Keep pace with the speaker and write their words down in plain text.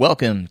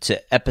Welcome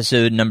to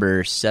episode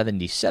number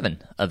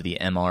 77 of the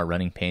MR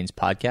Running Pains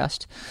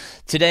podcast.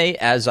 Today,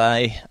 as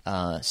I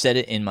said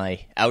it in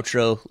my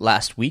outro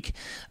last week,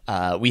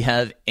 we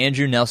have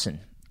Andrew Nelson.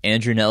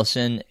 Andrew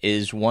Nelson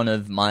is one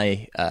of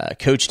my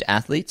coached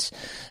athletes,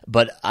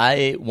 but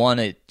I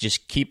want to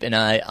just keep an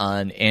eye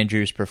on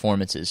Andrew's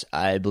performances.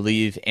 I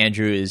believe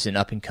Andrew is an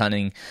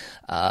up-and-coming,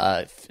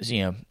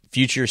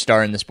 future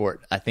star in the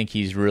sport. I think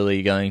he's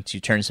really going to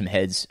turn some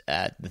heads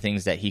at the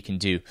things that he can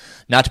do.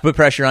 Not to put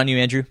pressure on you,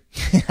 Andrew.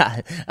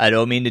 I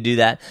don't mean to do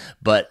that,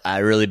 but I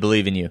really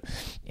believe in you.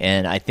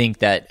 And I think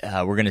that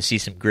we're going to see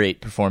some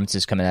great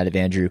performances coming out of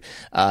Andrew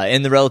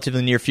in the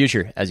relatively near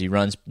future as he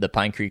runs the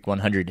Pine Creek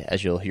 100,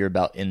 as you'll hear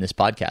about in this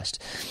podcast.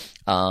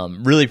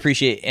 Really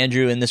appreciate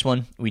Andrew in this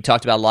one. We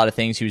talked about a lot of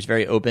things. He was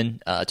very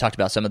open, talked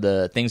about some of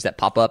the things that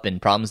pop up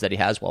and problems that he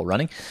has while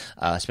running,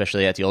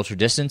 especially at the ultra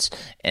distance.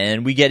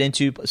 And we get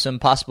into some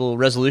possible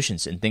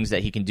resolutions and things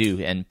that he can do.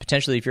 And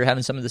potentially, if you're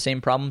having some of the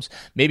same problems,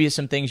 maybe it's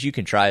some things you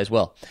can try as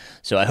well.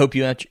 So I hope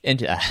you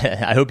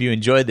I hope you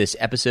enjoyed this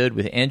episode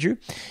with Andrew.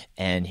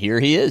 And here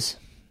he is.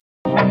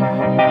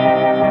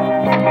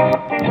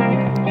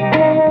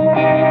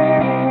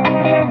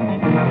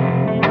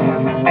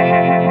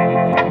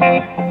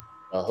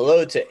 Well,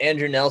 hello to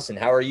Andrew Nelson.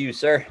 How are you,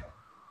 sir?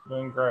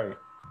 Doing great.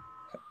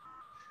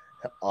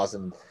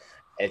 Awesome.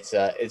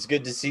 It's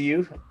good to see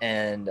you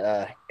and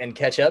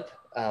catch up.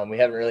 We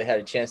haven't really had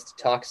a chance to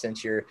talk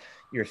since your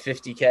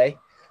 50K.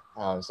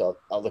 So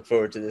I'll look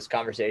forward to this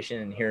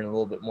conversation and hearing a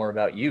little bit more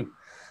about you.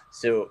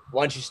 So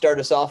why don't you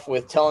start us off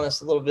with telling us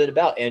a little bit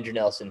about Andrew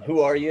Nelson? Who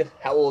are you?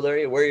 How old are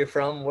you? Where are you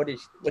from?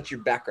 What's your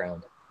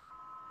background?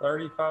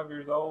 35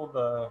 years old,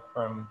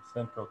 from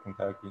Central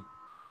Kentucky.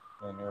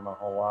 Been here my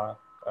whole life.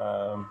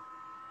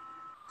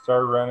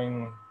 Started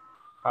running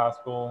high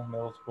school,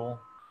 middle school.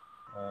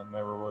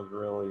 Never was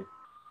really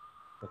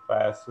the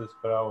fastest,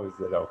 but I always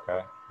did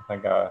okay. I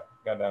think I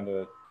got down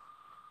to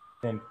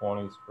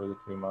 10:20s for the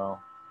 2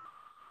 mile.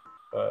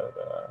 But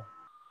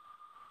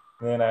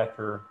then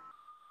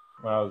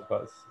when I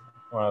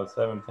was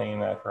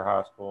 17, after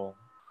high school,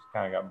 just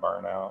kind of got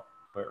burnt out,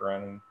 quit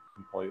running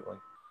completely.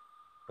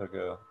 Took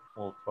a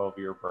little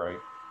 12-year break,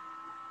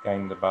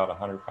 gained about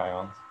 100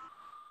 pounds.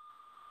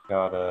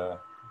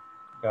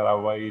 I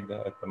weighed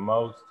at the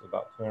most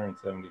about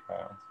 270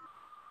 pounds.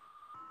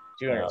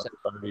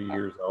 270. 30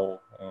 years old,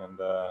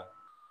 and I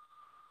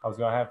was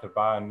going to have to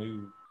buy a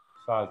new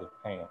size of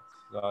pants,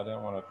 so I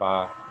didn't want to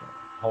buy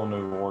a whole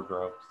new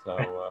wardrobe. So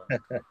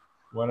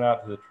went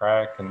out to the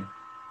track and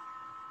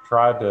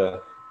tried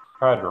to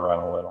run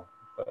a little,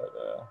 but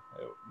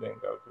it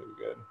didn't go too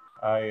good.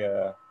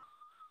 I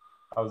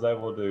was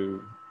able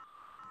to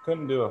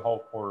couldn't do a whole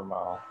quarter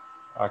mile.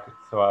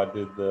 So I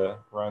did the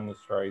run the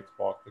straights,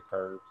 walk the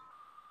curves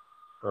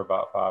for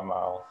about 5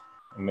 miles.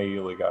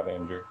 Immediately got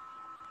injured.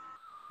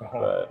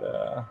 But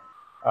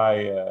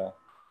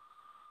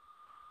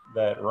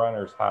that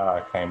runner's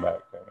high came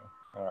back to me,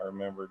 and I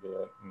remembered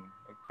it, and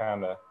it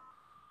kind of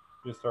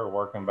just started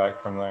working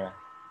back from there.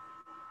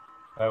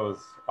 That was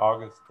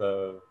August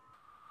of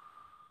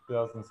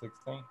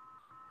 2016.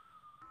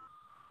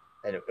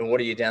 And what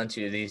are you down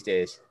to these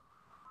days?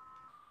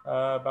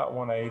 About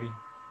 180.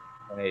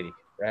 180.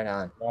 Right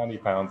on. 90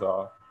 pounds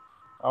off.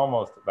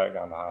 Almost back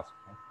down to high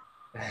school.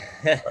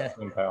 About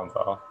 10 pounds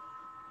off.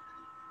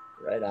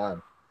 Right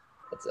on.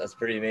 That's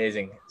pretty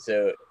amazing.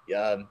 So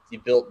you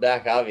built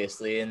back,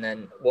 obviously, and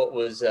then what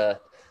was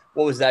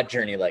that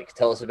journey like?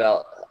 Tell us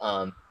about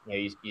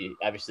you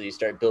obviously you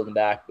started building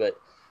back, but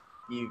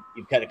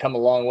you've kind of come a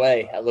long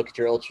way. I look at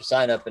your ultra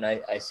sign up and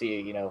I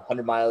see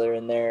 100 miler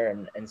in there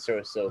and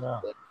so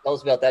yeah. Tell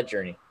us about that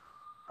journey.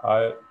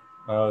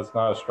 It's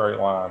not a straight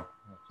line.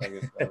 I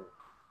guess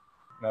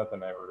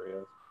nothing ever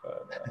is.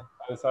 But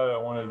I decided I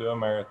wanted to do a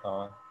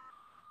marathon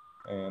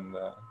and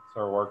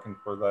started working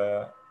for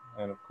that.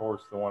 And of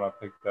course, the one I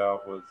picked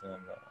out was in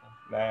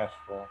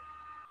Nashville,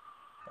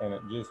 and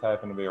it just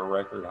happened to be a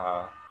record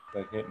high.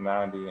 They hit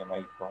 90 in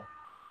April,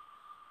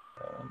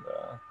 and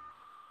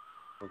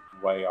was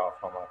way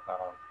off on my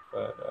time.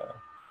 But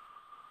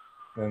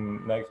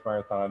then the next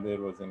marathon I did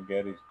was in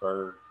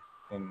Gettysburg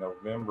in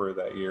November of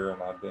that year,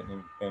 and I didn't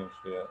even finish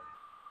it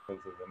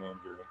because of an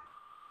injury.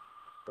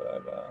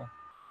 But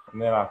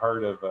and then I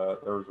heard of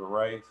there was a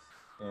race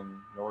in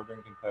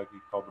northern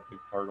Kentucky called the Big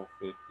Turtle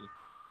 50,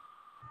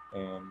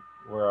 and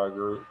where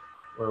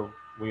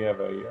we have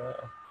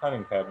a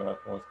hunting cabin up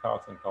in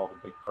Wisconsin called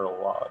the Big Turtle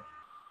Lodge.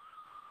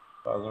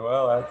 So I was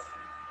like,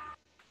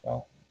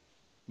 well,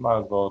 might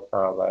as well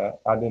try that.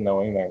 I didn't know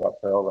anything about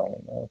trail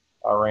running though.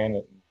 I ran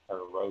it in a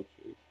pair of road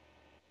shoes,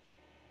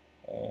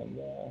 and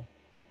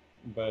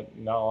but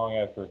not long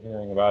after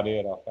hearing about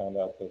it, I found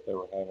out that they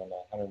were having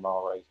a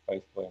 100-mile race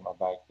basically in my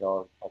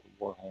backyard called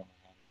the Warhammer.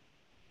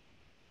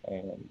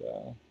 And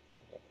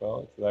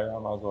well, it's there. I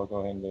might as well go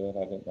ahead and do it.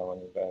 I didn't know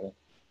any better.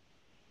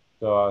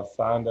 So I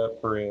signed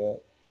up for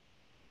it,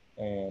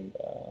 and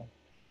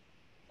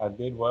I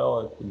did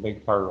well at the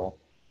Big Turtle.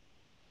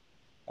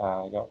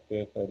 I got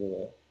fifth at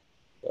it,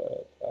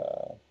 but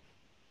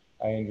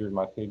I injured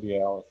my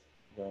tibialis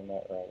during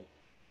that race.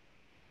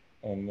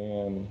 And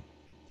then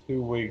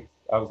 2 weeks,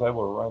 I was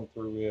able to run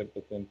through it,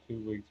 but then 2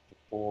 weeks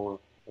before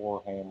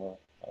Warhammer,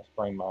 I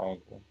sprained my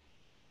ankle.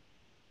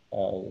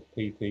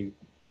 PT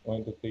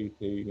went to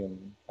PT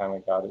and kind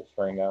of got it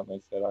straightened out, and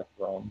they said I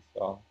could run,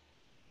 so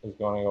I was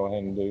going to go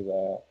ahead and do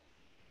that.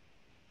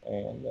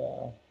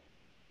 And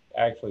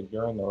actually,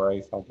 during the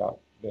race, I got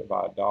bit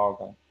by a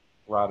dog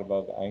right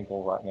above the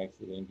ankle, right next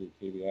to the injured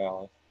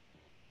tibialis.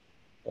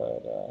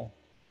 But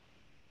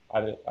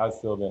I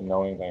still didn't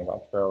know anything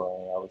about trail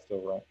running. I was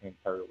still running in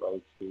pair of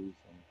road shoes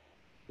and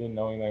didn't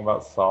know anything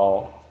about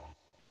salt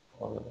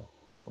or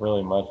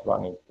really much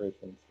about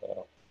nutrition.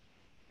 So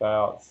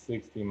about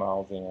 60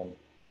 miles in,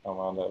 I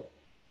wound up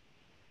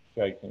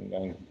shaking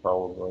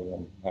uncontrollably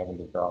and having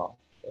to drop.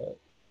 But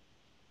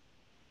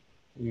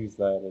use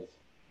that as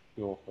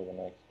fuel for the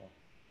next one.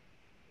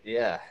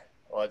 Yeah.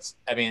 Well,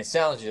 it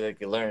sounds like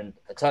you learned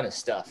a ton of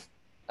stuff,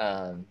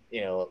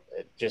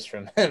 just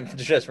from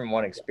just from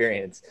one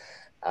experience.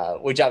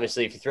 Which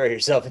obviously, if you throw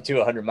yourself into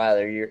a 100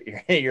 miler,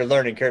 your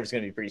learning curve is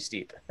going to be pretty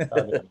steep. I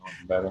didn't know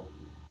better.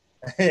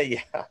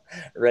 Yeah,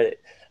 read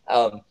it.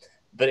 Um,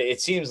 but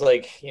it seems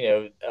like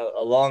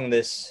along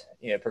this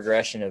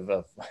progression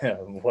of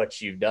what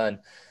you've done,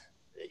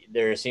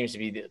 there seems to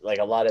be like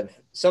a lot of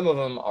some of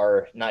them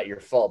are not your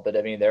fault, but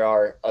I mean there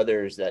are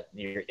others that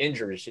your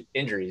injuries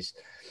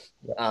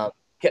Yeah.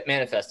 kept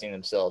manifesting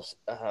themselves.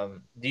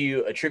 Do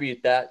you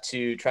attribute that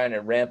to trying to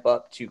ramp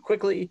up too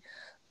quickly?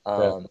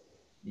 Yes.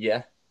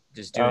 Yeah,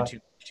 just doing Uh,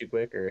 too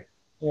quick, or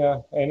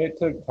yeah, and it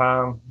took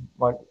time.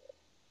 Like,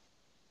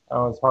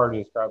 it's hard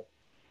to describe.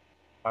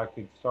 I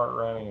could start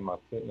running and my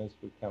fitness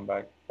would come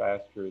back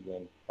faster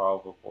than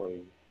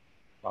probably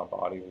my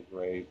body was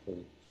ready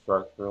to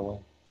structurally.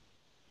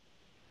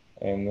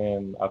 And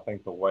then I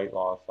think the weight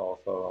loss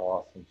also, I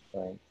lost some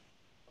strength.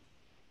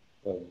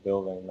 So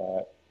building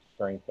that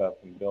strength up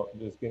and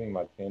just getting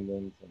my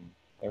tendons and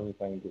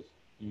everything just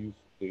used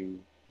to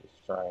the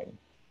strain.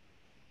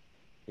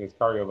 Because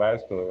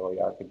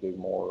cardiovascularly, I could do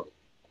more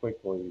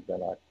quickly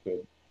than I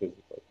could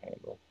physically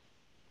handle.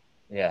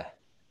 yeah,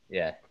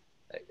 yeah.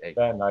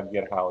 Then I'd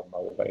get highly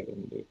motivated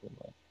and do too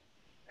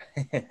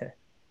much.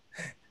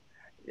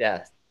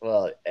 Yeah.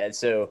 Well, and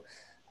so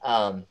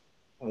um,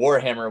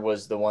 Warhammer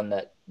was the one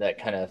that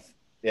kind of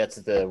that's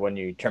the one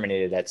you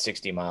terminated at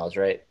 60 miles,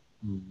 right?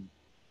 Mm-hmm.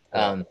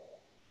 Yeah. Um,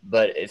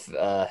 but if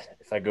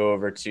I go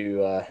over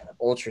to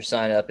Ultra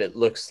Sign Up, it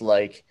looks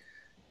like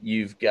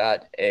you've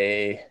got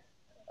a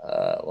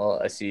well,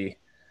 I see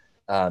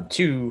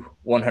two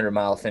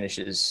 100-mile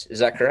finishes. Is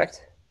that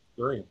correct?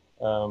 Three.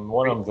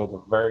 One of them's at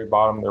the very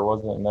bottom. There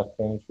wasn't enough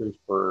finishers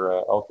for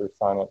Ultra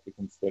Sign Up to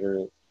consider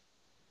it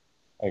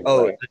a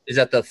Oh, race. is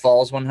that the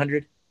Falls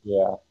 100?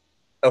 Yeah.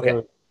 There Okay.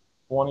 was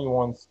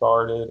 21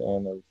 started,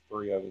 and there was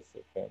three of us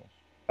that finished.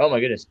 Oh my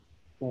goodness.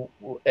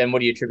 And what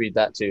do you attribute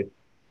that to?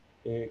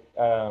 It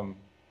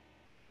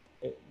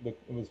it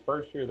was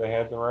first year they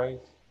had the race.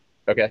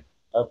 Okay.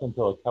 Up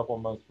until a couple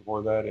months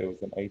before that, it was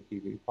an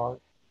ATV park.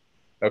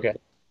 Okay.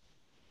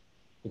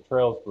 The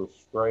trails were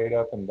straight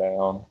up and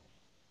down,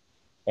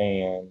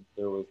 and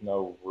there was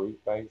no route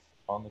base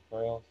on the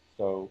trails,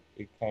 so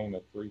it came a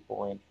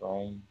 3-4 inch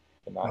rain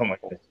the Oh night my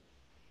before, goodness.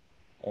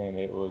 and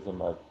it was a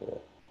mud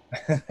pit.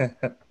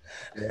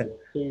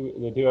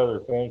 The two other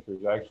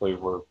finishers actually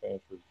were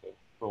finishers at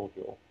Cruel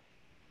Jewel,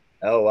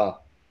 Oh wow.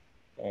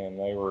 and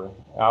they were.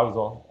 I was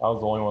the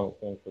only one that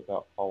finished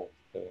without poles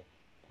too.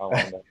 I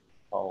learned that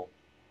with poles.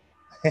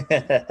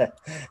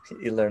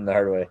 You learned the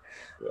hard way.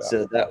 Yeah,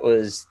 So that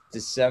was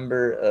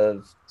December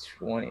of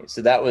 20.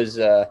 So that was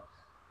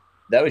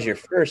your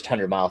first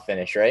 100-mile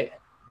finish, right?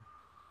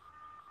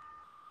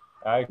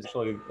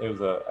 actually, it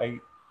was a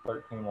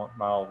 13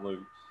 mile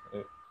loops.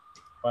 It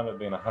wound up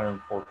being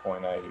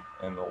 104.8,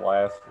 and the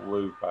last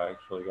loop I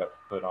actually got to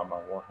put on my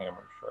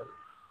Warhammer shirt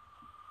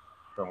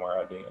from where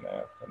I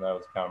DNF'd, and that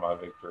was kind of my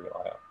victory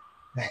lap.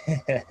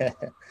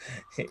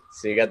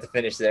 So you got the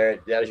finish there.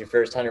 That was your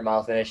first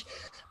 100-mile finish.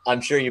 I'm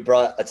sure you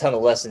brought a ton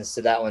of lessons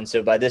to that one.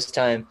 So by this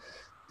time,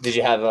 did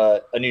you have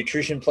a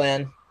nutrition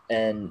plan? Yeah,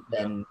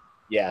 And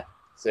yeah,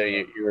 so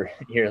yeah.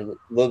 you're a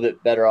little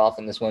bit better off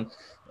in this one.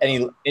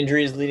 Any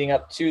injuries leading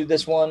up to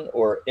this one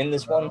or in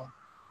this one?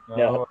 No,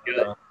 No. no,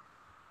 Good.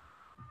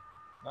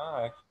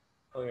 no.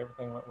 Actually,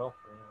 everything went well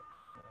for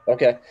me.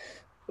 Okay.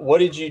 What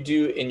did you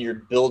do in your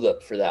build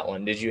up for that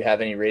one? Did you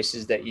have any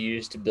races that you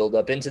used to build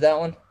up into that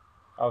one?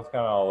 I was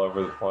kind of all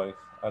over the place.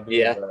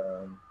 Yeah.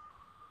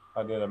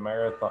 I did a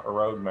marathon, a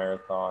road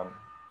marathon,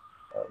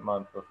 a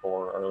month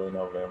before, early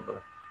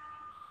November,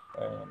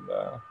 and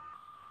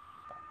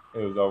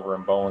it was over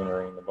in Bowling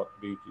Green, the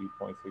BG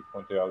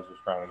 26.2. I was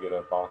just trying to get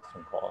a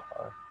Boston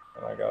qualifier,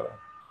 and I got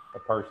a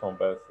personal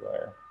best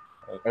there,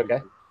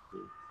 Okay.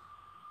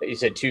 You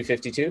said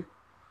 252?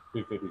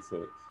 256. Yeah.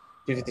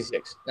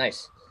 256.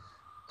 Nice.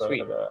 But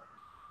Sweet.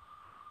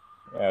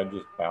 yeah,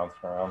 just bouncing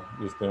around,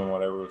 just doing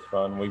whatever was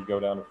fun. We'd go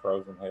down to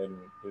Frozen Head and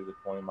do the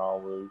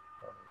 20-mile loop,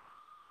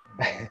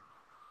 and then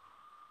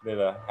did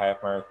a half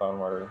marathon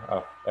where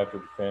after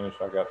the finish,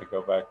 I got to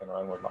go back and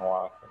run with my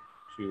wife.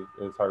 And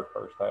it was her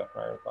first half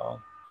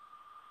marathon.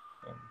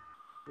 And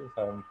just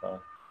having fun.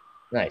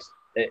 Nice.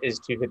 Is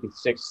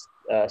 2:56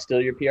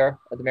 still your PR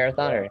at the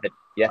marathon, Yeah, or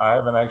yeah? I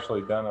haven't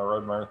actually done a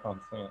road marathon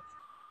since.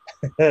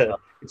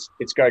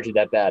 It scarred you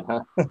that bad,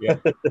 huh?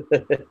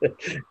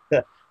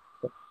 Yeah,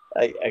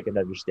 I can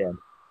understand.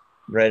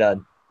 Right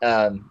on.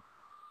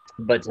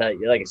 But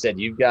like I said,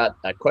 you've got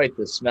quite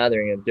the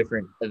smattering of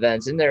different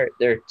events, and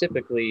they're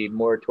typically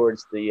more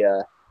towards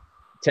the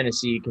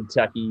Tennessee,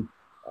 Kentucky.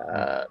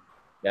 Uh,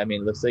 I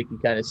mean, looks like you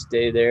kind of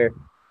stay there.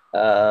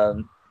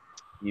 Um,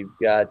 you've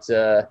got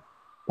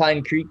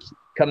Pine Creek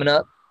coming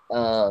up,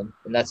 and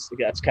that's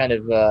kind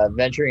of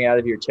venturing out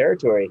of your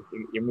territory.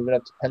 You're moving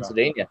up to yeah,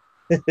 Pennsylvania.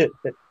 yeah.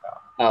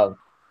 um,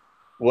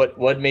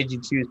 what made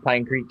you choose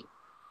Pine Creek?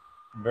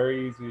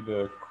 Very easy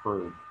to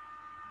crew.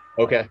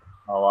 Okay.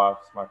 My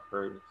wife's my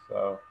crew,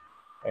 so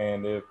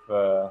and if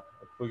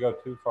we go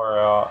too far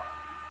out,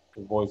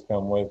 the boys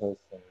come with us,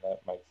 and that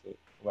makes it.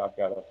 Well, I've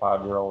got a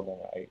 5-year-old and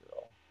an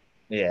 8-year-old.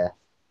 Yeah.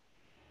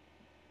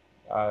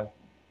 I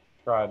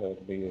try to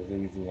be as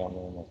easy on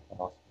them as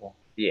possible.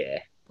 Yeah.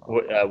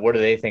 What do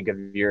they think of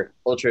your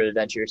ultra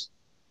adventures?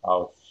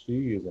 Oh,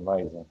 she is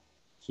amazing.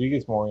 She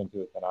gets more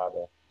into it than I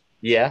do.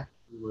 Yeah.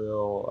 She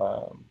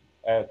will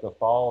at the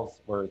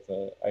falls where it's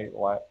a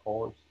 8-lap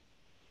course.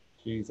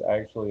 She's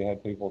actually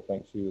had people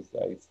think she was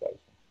the aid station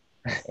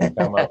and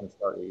come up and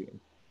start eating.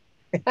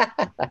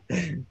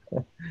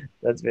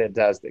 That's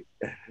fantastic.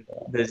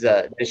 Does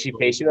she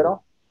pace you at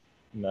all?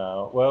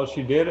 No, well,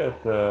 she did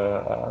at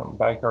the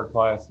Backyard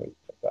Classic,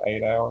 the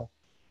 8 hour.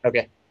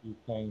 Okay. He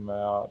came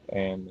out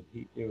and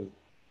it was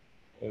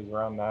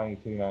around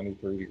 92,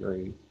 93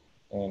 degrees,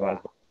 and I was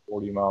Wow.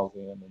 40 miles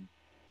in, and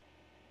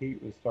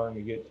heat was starting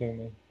to get to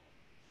me.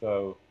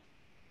 So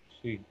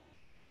she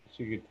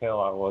she could tell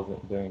I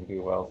wasn't doing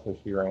too well, so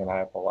she ran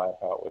half a lap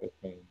out with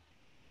me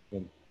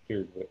and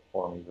cheered it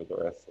for me for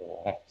the rest of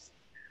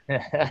the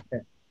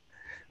laps.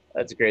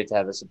 That's great to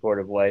have a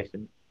supportive wife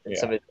and Yeah,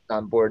 somebody that's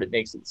on board. It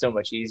makes it so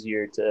much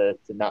easier to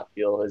not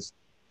feel as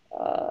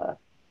uh,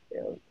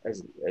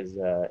 as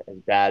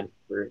bad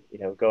for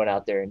going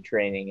out there and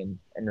training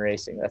and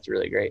racing. That's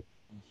really great.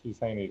 she's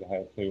handy to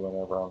have too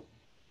whenever I'm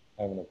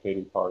having a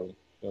pity party.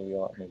 She'll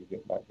yell at me to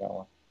get back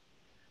going.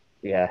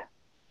 Yeah.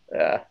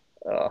 Yeah.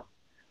 Oh,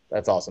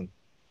 that's awesome.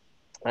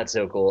 That's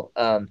so cool.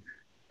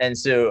 And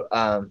so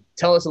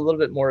tell us a little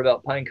bit more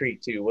about Pine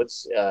Creek too.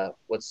 What's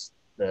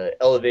the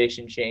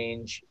elevation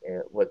change?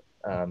 What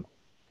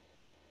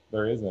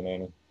There isn't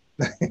any.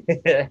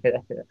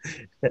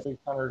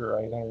 600 or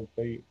 800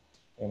 feet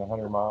in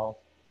 100 miles.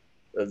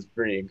 That's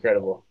pretty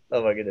incredible.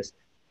 Oh my goodness.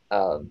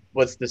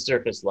 What's the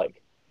surface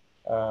like?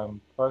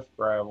 Crushed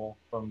gravel.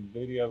 From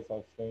videos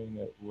I've seen,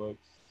 it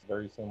looks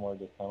very similar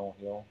to Tunnel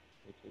Hill,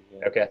 which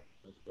is a Okay.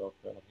 rail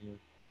trail here.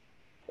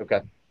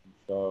 Okay.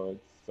 So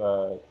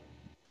it's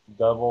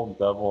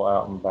double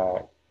out and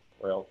back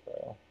rail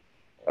trail.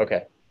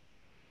 Okay.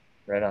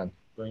 Right on.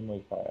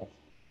 Extremely fast.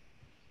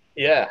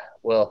 Yeah.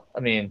 Well, I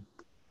mean,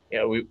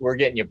 we're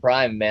getting you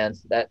prime, man.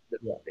 Yeah.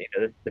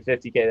 The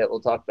 50K that we'll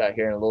talk about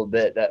here in a little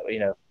bit. That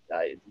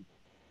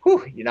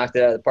you knocked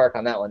it out of the park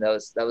on that one. That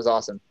was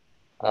awesome.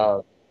 Uh,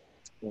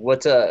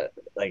 what's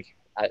like?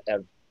 I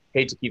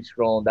hate to keep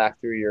scrolling back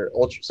through your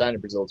ultra sign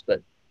up results,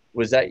 but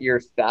was that your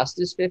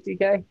fastest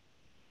 50K?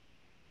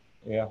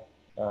 Yeah.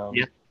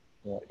 Yeah.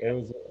 Yeah. It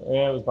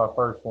was my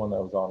first one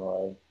that was on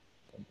road.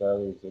 The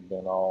others have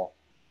been all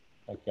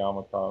like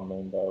Yamaka,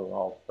 Mundo,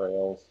 all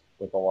trails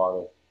with a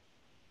lot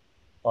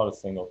of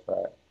single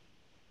track.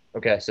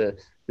 Okay, so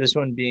this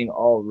one being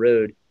all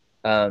road,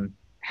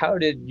 how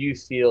did you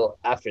feel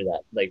after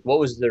that? Like, what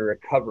was the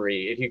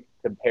recovery if you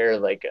compare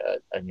like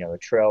a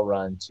trail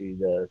run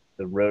to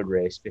the road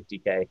race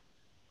 50K?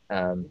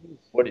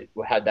 It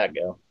was How'd that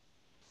go?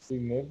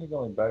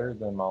 significantly better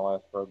than my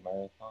last road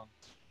marathon.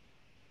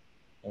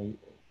 And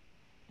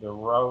the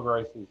road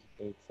races,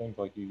 it seems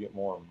like you get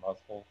more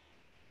muscle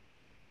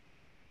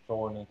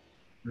soreness,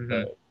 Hmm.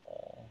 but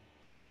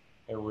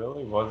it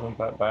really wasn't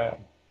that bad.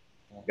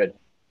 Good,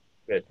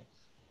 good.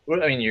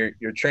 Well, I mean,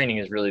 your training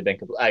has really been.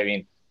 I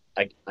mean,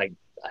 I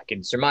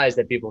can surmise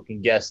that people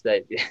can guess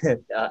that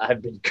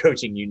I've been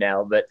coaching you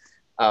now, but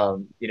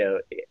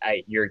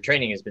your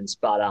training has been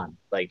spot on.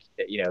 Like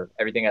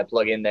everything I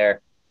plug in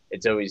there,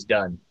 it's always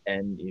done,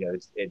 and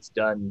it's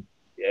done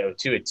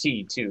to a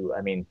T too.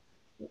 I mean,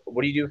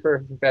 what do you do for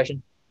a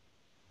profession?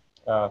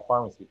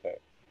 Pharmacy tech.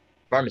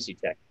 Pharmacy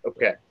tech. Yeah.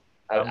 Okay.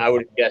 I'm, I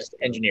would have guessed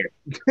engineer,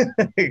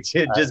 I,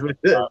 just with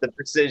I, the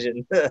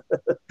precision I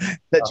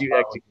that you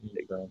file execute.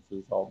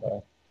 insurances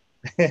all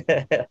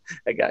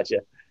I gotcha.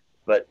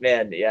 But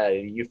man, yeah,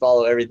 you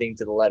follow everything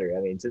to the letter.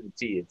 I mean, to the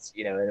T. It's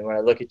and when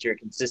I look at your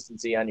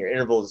consistency on your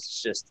intervals,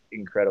 it's just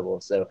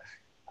incredible. So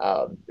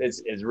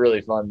it's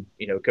really fun,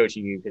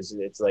 coaching you because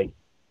it's like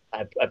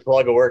I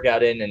plug a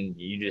workout in and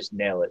you just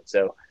nail it.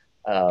 So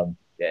yeah,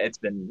 it's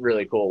been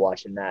really cool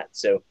watching that.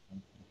 So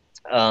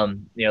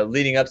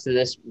leading up to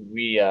this,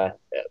 we I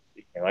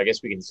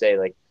guess we can say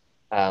like,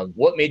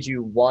 what made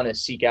you want to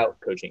seek out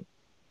coaching? day.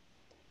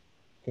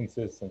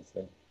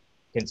 Consistency.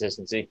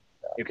 Consistency.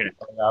 You can.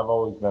 I've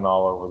always been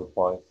all over the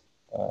place.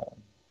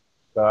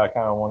 said, I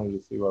kind of wanted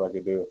to see what I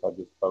could do if I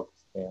just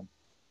focused in.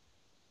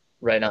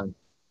 Right on.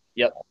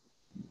 Yep.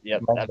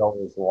 Yep. My goal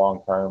is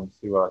long term,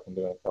 see what I can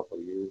do in a couple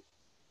of years.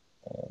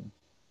 And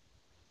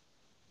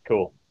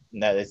Cool.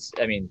 No, it's,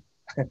 I mean,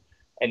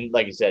 and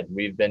like you said,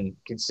 we've been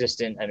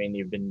consistent. I mean,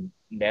 you've been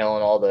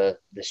nailing all the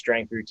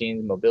strength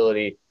routines,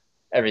 mobility,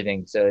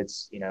 everything. So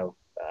it's,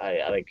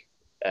 I like,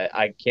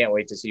 I can't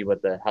wait to see what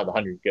how the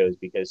 100 goes,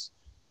 because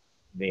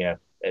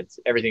it's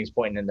everything's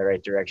pointing in the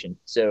right direction.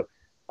 So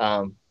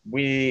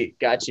we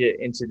got you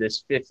into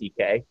this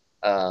 50K,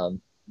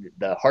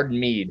 the Hardin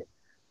Mead,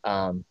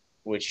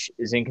 which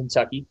is in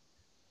Kentucky.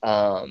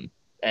 And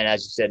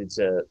as you said, it's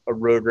a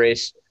road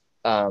race.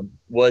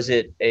 Was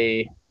it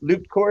a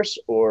looped course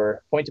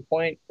or point to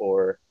point,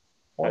 or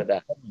how did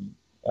that?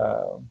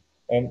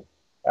 and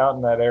out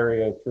in that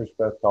area, Trish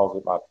Beth calls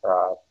it my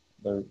tribe.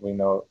 We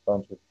know a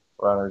bunch of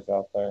runners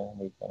out there.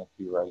 We've done a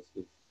few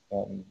races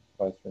out in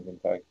Western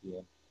Kentucky,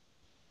 and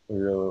we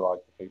really like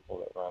the people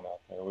that run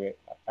out there. We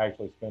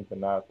actually spent the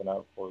night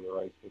before the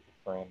race with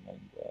a friend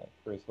named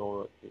Chris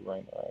Orrick, who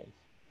ran the race.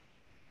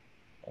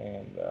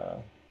 And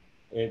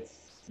it's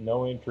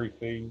no entry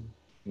fee,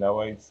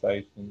 no aid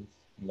stations,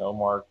 no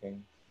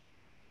marking.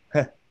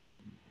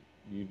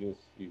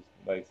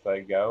 They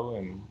say go,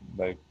 and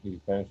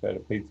you finish at a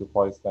pizza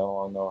place down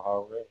along the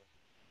Ohio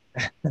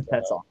River.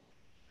 That's all.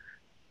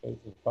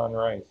 It's a fun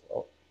race.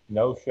 Oh,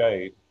 no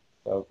shade.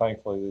 So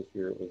thankfully this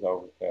year it was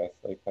overcast.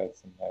 They've had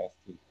some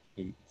nasty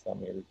heat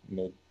some years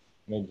mid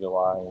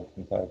July in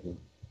Kentucky.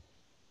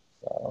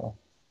 So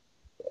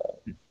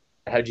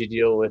How'd you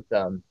deal with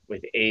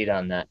aid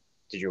on that?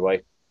 Did your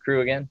wife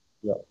crew again?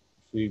 yeah,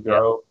 she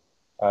drove,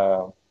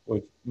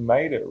 which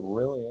made it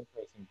really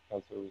interesting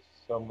because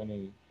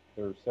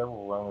there were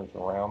several runners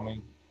around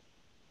me,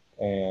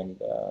 and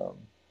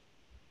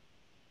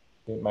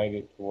it made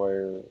it to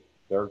where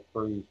their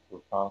crews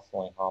were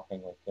constantly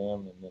hopping with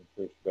them, and then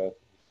Trish Beth was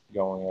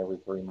going every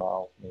 3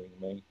 miles meeting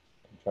me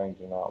and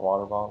changing out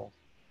water bottles.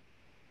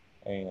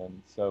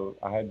 And so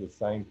I had the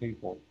same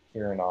people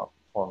cheering out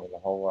for me the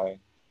whole way.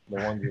 The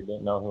ones that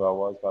didn't know who I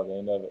was by the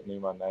end of it knew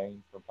my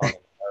name from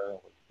talking to her and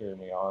would cheer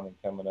me on and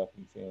coming up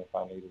and seeing if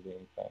I needed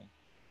anything.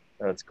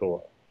 That's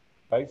cool.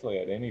 Basically,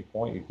 at any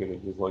point, you could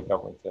have just looked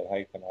up and said,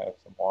 "Hey, can I have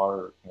some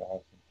water? Or can I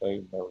have some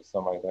food?" And there was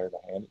somebody there to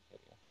hand it to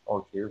you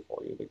or cheer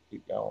for you to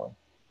keep going.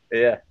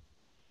 Yeah,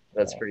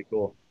 that's pretty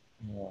cool.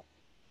 Yeah.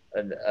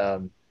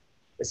 And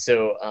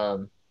so,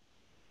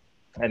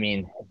 I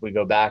mean, if we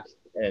go back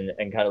and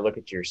kind of look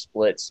at your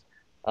splits,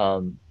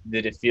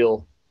 did it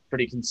feel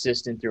pretty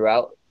consistent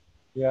throughout?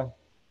 Yeah.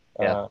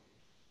 Yeah.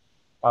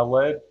 I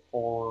led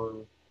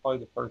for probably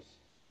the first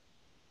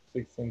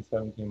 16,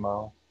 17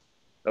 miles.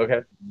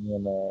 Okay.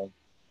 And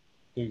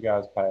two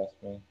guys passed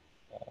me.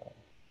 Uh,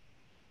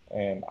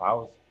 and I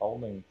was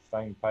holding the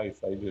same pace.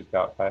 They just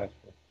got past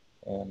me.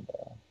 And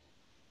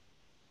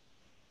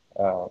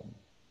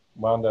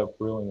wound up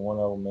reeling one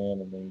of them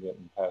in and then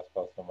getting passed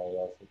by somebody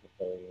else at the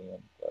very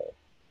end. But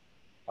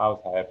I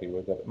was happy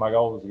with it. My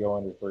goal was to go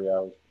under 3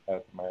 hours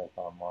at the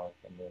marathon mark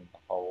and then to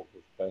hold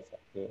as best I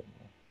could.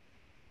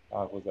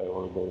 I was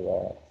able to do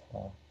that.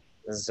 So,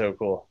 This is so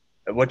cool.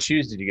 What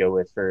shoes did you go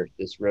with for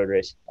this road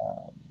race?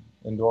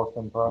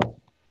 Endorphin Pro.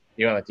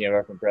 You went with the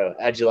Endorphin Pro.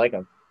 How'd you like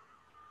them?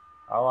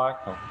 I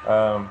like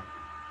them.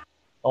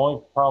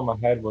 Only problem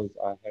I had was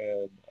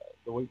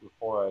the week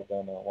before I had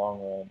done a long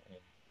run and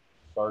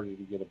started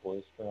to get a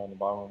blister on the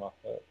bottom of my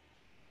foot.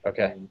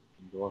 Okay. And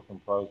the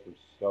Endorphin Pros were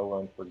so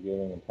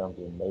unforgiving in terms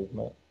of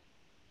movement.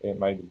 It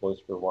made the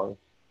blister worse.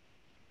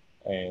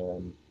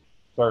 And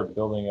started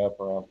building up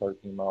around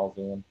 13 miles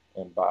in.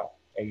 And by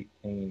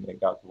 18, it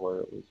got to where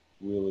it was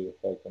really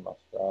affecting my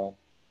stride.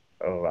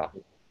 Oh wow.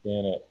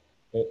 Then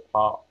it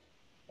popped.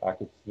 I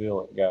could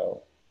feel it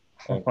go.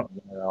 And from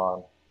there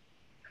on,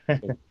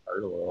 it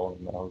hurt a little,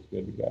 and I was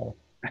good to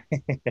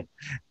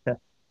go.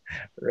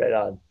 Right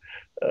on.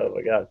 Oh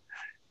my god.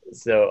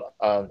 So,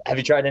 have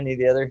you tried any of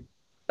the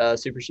other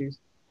super shoes?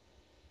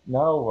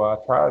 No, I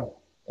tried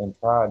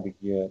to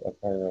get a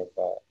pair of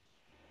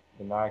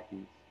the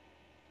Nikes,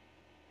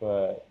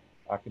 but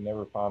I could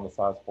never find a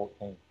size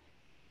 14.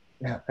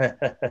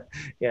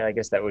 Yeah, I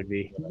guess that would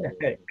be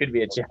could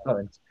be a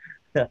challenge.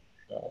 So,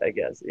 I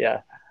guess.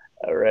 Yeah.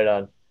 Right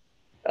on.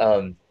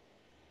 Um,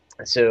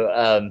 so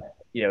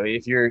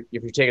if you're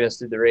taking us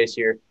through the race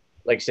here,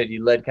 like I said,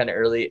 you led kind of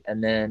early,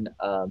 and then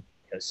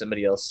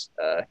somebody else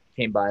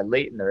came by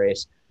late in the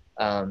race.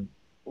 Um,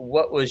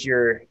 what was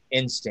your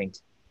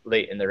instinct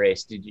late in the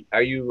race?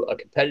 Are you a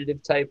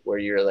competitive type where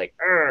you're like,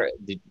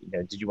 did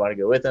you want to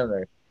go with them,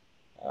 or?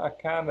 I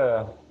kind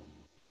of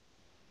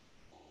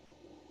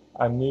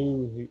I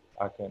knew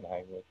I couldn't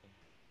hang with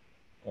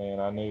him,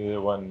 and I knew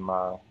it wasn't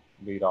my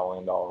beat all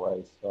end all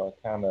race. So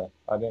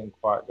I didn't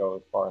quite go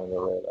as far into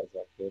the red as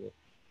I could have,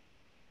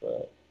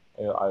 but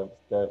I was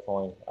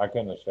definitely I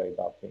couldn't have shaved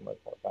off too much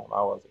more time.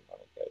 I wasn't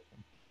going to catch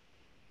him,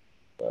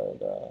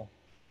 but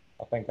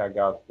I think I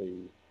got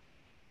the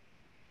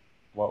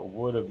what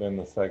would have been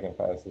the second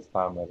fastest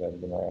time that had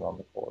been ran on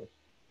the course,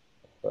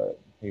 but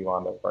he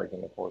wound up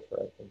breaking the course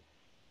record.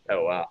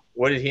 Oh wow.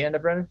 What did he end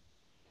up running?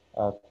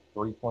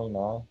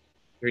 3:29.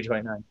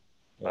 3:29.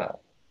 Yeah, Wow.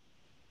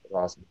 That's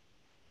awesome.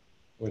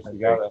 which That's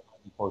the guy great. that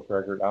had the course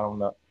record, I don't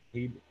know.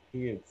 He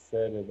had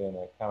said it in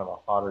a kind of a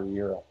hotter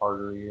year, a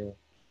harder year,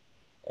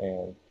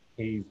 and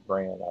he's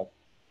ran,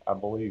 I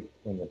believe,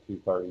 in the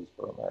 2:30s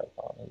for a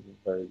marathon. He's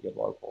a very good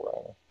local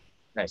runner.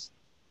 Nice.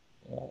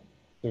 Yeah,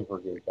 super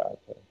good guy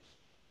too.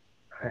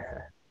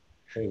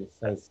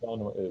 His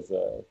son is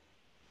a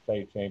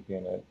state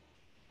champion at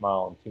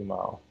mile and 2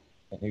 mile,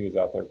 and he was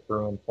out there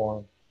crewing for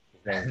him.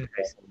 His name's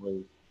Nice. Paul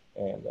Lee,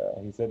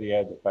 and he said he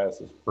had the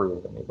fastest crew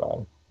of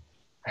anybody.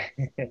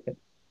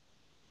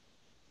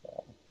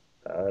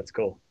 That's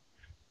cool.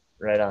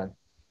 Right on.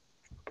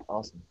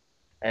 Awesome.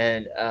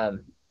 And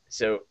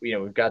so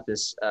we've got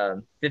this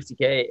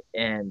 50K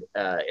and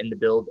in the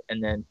build,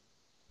 and then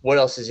what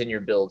else is in your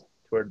build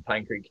toward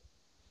Pine Creek?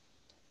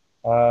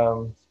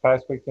 This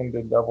past weekend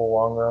did double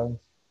long runs.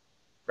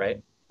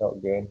 Right.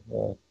 Felt good.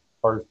 The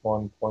first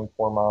one,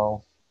 24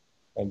 miles,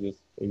 and just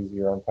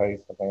easier on pace.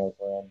 I think I was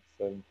around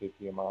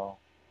 750 a mile.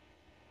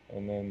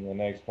 And then the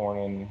next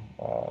morning,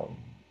 I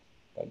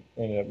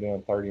ended up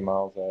doing 30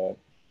 miles at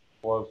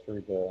closer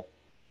to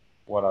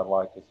what I'd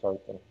like to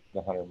start the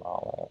 100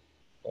 mile at.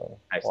 So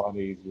a Nice. lot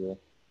easier. It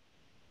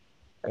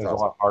That's was a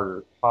awesome.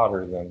 lot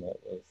hotter than it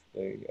was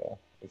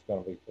it's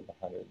going to be for the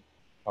 100,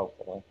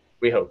 hopefully.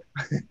 We hope.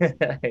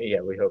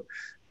 Yeah, we hope.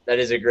 That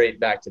is a great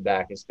back to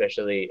back,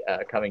 especially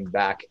coming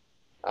back,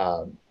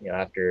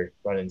 after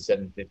running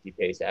 750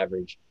 pace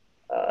average,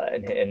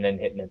 and then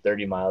hitting a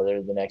 30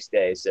 miler the next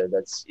day. So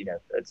that's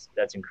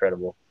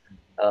incredible.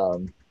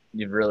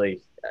 You've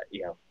really,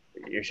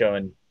 you're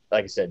showing,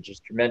 like I said,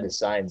 just tremendous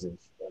signs of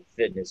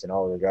fitness in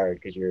all regard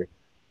because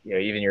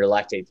even your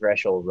lactate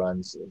threshold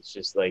runs. It's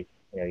just like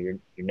you're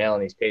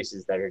nailing these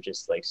paces that are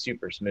just like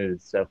super smooth.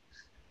 So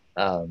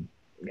um,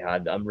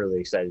 I'm really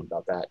excited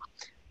about that.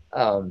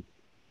 Um,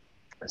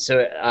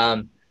 so,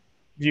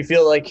 do you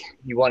feel like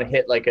you want to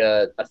hit like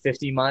a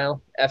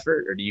 50-mile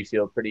effort, or do you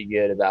feel pretty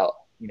good about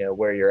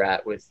where you're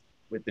at with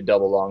the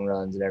double long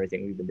runs and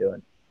everything we've been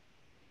doing?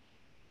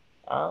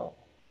 I,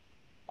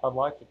 I'd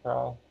like to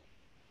try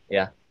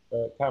Yeah,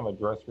 kind of a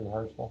dress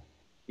rehearsal.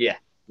 yeah,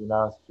 Be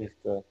nice just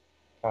to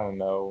kind of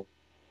know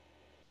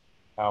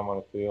how I'm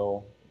going to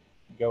feel.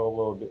 Go a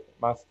little bit.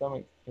 My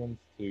stomach tends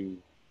to,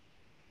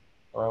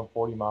 around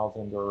 40 miles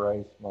into a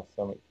race, my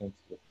stomach tends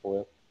to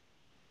flip,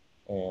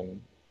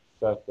 and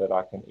stuff that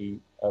I can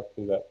eat up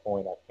to that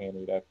point, I can't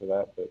eat after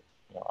that, but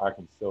I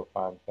can still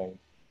find things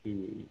to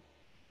eat.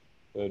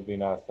 So it'd be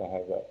nice to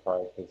have that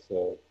practice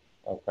of,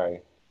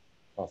 okay,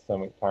 my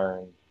stomach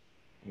turned.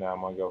 Now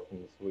I'm gonna go from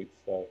the sweet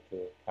stuff to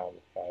kind of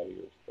the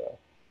fattier stuff.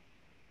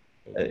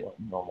 Is uh, what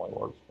normally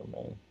works for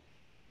me.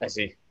 I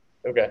see.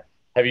 Okay.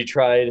 Have you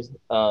tried,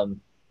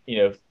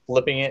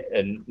 flipping it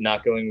and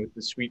not going with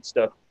the sweet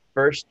stuff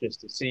first,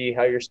 just to see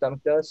how your stomach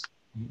does?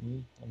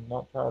 I've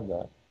not tried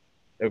that.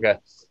 Okay.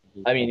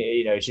 Good I mean,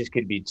 thing. it just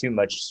could be too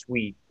much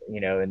sweet,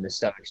 and the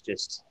stomach's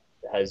just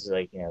has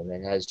like,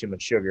 it has too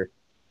much sugar.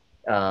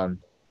 Um,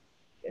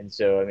 and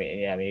so, I mean,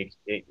 yeah, I mean,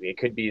 it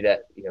could be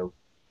that,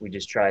 we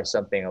just try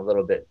something a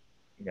little bit,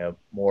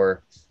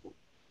 more,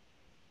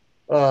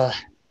 uh,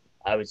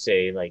 I would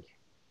say like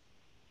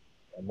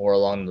more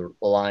along the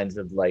lines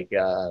of like,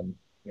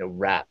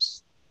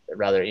 wraps,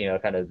 rather,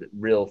 kind of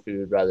real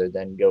food rather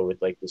than go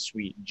with like the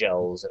sweet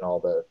gels and all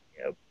the,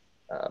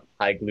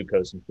 high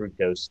glucose and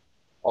fructose,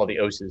 all the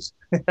oses.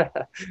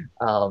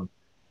 um,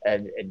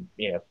 and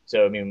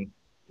so I mean,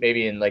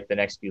 maybe in like the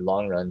next few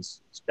long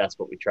runs, that's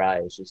what we try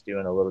is just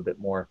doing a little bit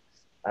more.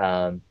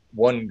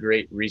 One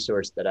great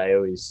resource that I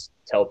always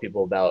tell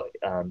people about,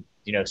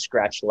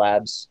 Scratch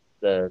Labs,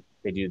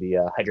 they do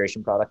the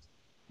hydration product.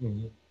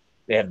 Mm-hmm.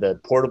 They have the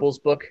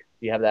Portables book.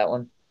 Do you have that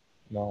one?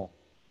 No.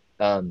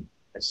 Um,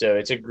 so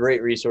it's a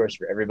great resource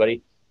for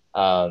everybody.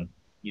 Um,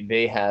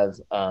 they have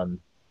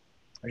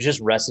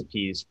just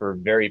recipes for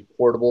very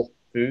portable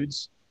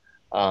foods.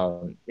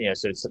 So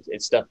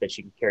it's stuff that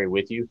you can carry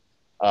with you.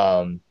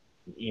 Um,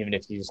 Even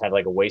if you just have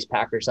like a waist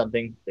pack or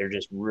something, they're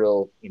just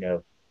real,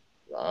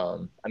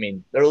 I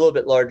mean, they're a little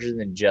bit larger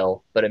than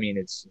gel, but I mean,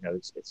 it's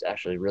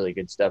actually really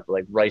good stuff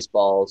like rice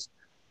balls,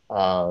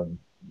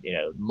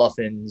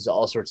 muffins,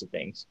 all sorts of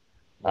things.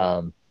 Yeah.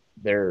 Um,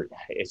 there,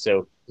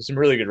 so there's some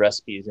really good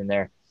recipes in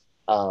there.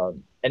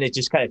 And it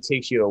just kind of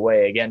takes you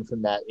away again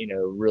from that,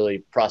 really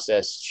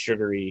processed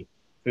sugary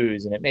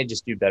foods, and it may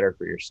just do better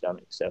for your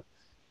stomach. So,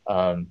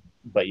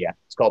 but yeah,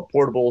 it's called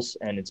Portables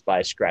and it's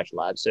by Scratch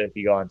Labs. So if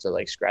you go onto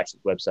like Scratch's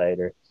website,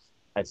 or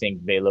I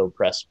think Velo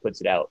Press puts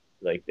it out,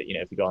 like that,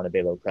 if you go on to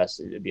Velo Press,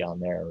 it'd be on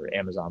there, or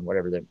Amazon,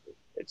 whatever.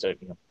 It's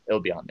it'll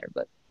be on there,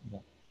 but Yeah.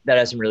 that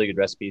has some really good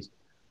recipes.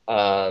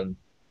 Um,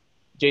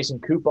 Jason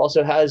Coop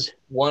also has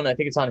one. I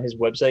think it's on his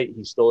website.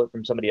 He stole it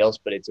from somebody else,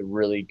 but it's a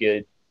really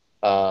good,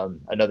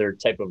 another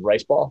type of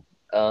rice ball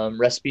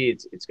recipe.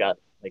 It's got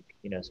like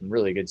some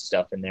really good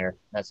stuff in there.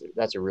 That's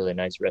a really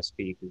nice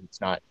recipe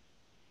because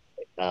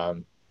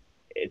um,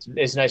 it's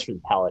nice for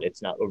the palate.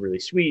 It's not overly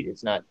sweet.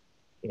 It's not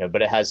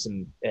but it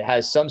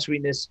has some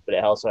sweetness, but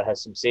it also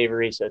has some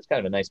savory. So it's kind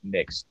of a nice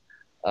mix.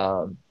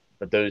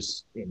 But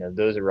those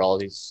are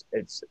always,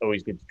 it's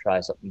always good to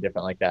try something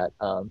different like that.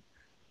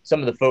 Some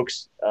of the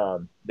folks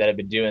that have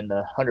been doing the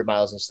 100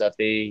 miles and stuff,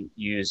 they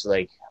use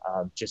like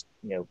just,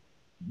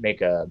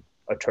 make a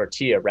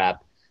tortilla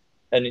wrap.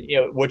 And,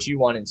 what you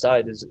want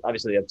inside is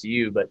obviously up to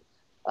you, but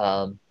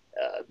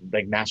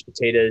like mashed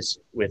potatoes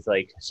with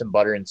like some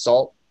butter and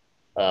salt.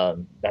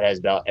 That has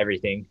about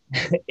everything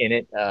in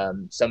it.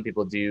 Some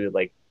people do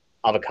like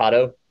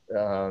avocado,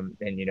 and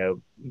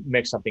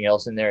mix something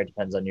else in there. It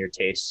depends on your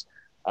taste.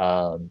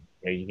 You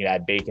can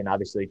add bacon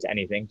obviously to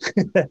anything.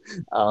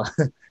 uh,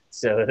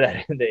 so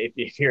that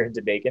if you're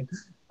into bacon,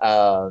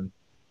 um,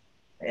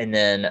 and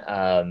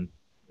then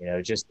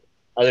just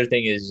other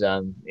thing is,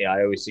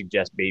 I always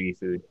suggest baby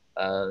food.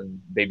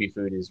 Baby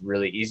food is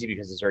really easy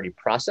because it's already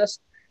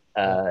processed.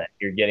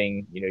 You're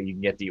getting, you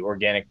can get the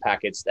organic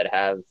packets that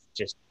have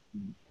just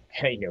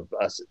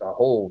a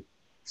whole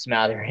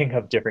smattering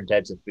of different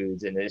types of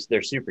foods, and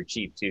they're super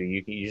cheap too.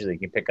 You can usually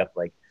pick up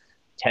like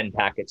 10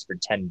 packets for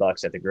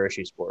 $10 at the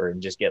grocery store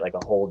and just get like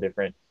a whole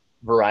different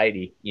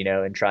variety,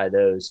 and try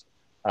those.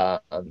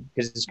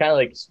 Because it's kind of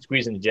like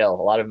squeezing the gel.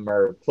 A lot of them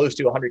are close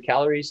to 100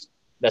 calories.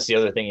 That's the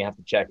other thing you have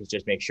to check, is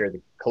just make sure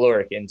the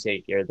caloric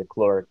intake or the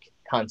caloric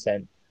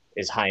content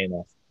is high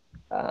enough.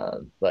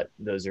 But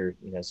those are,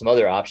 some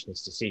other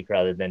options to seek,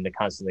 rather than to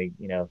constantly,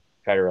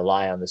 try to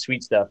rely on the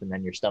sweet stuff and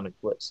then your stomach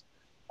flips.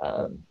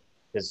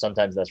 Because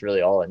sometimes that's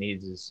really all it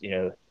needs is,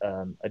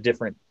 a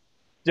different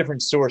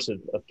source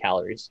of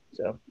calories.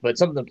 So, but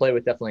something to play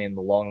with definitely in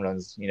the long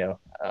runs,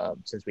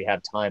 since we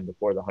have time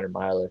before the 100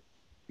 miler,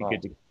 be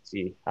good to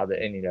see how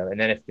and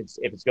then if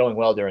it's going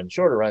well during the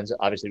shorter runs,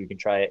 obviously we can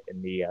try it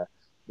in the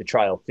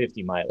trial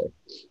 50 miler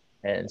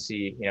and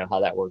see, how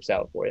that works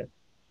out for you.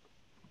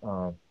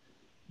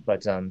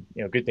 But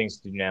good things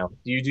to do now.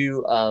 Do you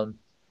do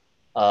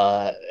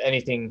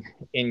anything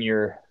in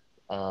your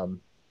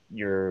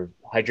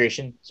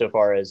hydration so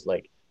far as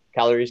like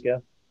calories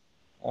go?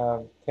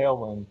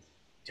 Tailwind,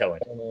 Tailwind.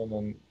 Tailwind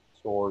and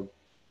sword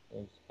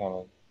is kind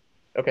of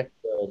Okay.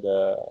 good.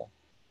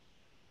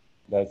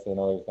 That's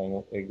another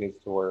thing. It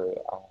gets to where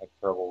I have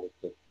trouble with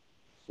the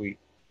sweet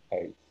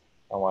taste.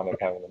 I wind up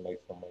having to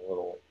make them a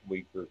little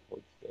weaker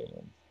towards the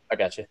end. I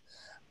gotcha.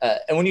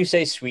 And when you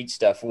say sweet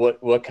stuff,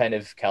 what kind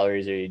of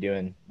calories are you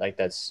doing? Like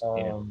that's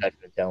that's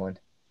the tailwind.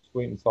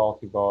 Sweet and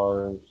salty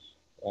bars,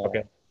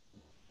 Okay.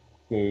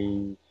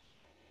 foods,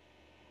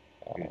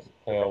 Okay.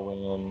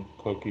 tailwind,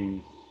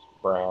 cookies,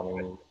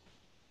 brownies,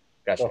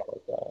 Gotcha. stuff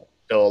like that.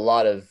 So a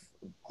lot of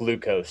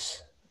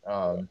glucose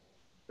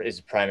is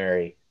the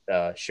primary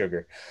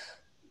sugar.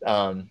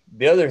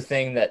 The other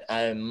thing that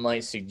I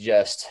might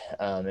suggest,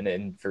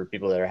 and for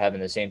people that are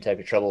having the same type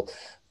of trouble,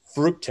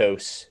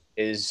 fructose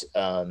is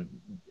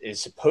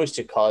supposed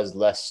to cause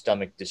less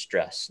stomach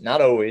distress.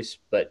 Not always,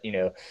 but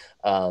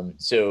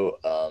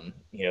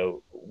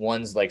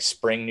ones like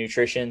Spring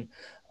Nutrition,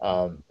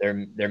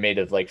 they're made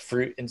of like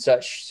fruit and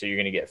such, so you're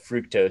going to get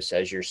fructose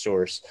as your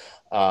source.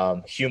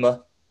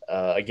 Huma,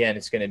 again,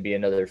 it's going to be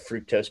another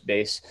fructose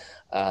base.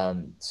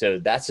 So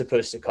that's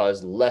supposed to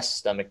cause less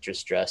stomach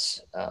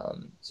distress.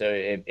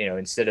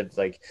 Instead of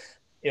like,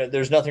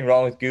 there's nothing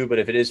wrong with goo, but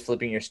if it is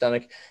flipping your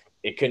stomach,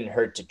 it couldn't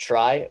hurt to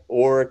try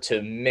or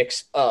to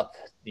mix up,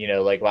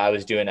 like what I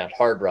was doing at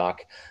Hard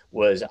Rock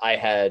was I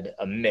had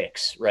a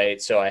mix,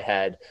 right? So I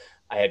had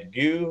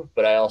goo,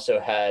 but I also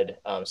had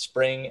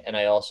Spring, and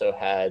I also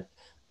had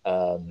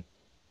um,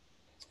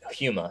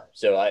 Huma.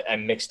 So I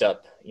mixed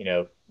up,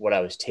 what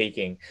I was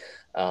taking,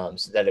 so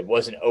that it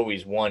wasn't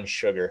always one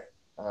sugar.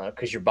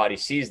 Because your body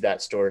sees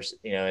that stores,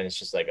 and it's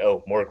just like,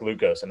 oh, more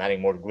glucose. I'm adding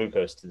more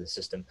glucose to the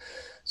system.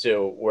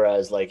 So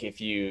whereas like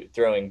if you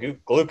throw in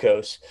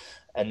glucose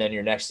and then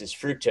your next is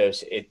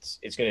fructose, it's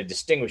going to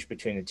distinguish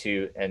between the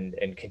two and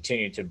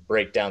continue to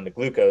break down the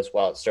glucose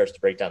while it starts to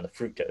break down the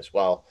fructose.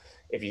 While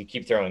if you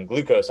keep throwing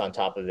glucose on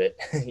top of it,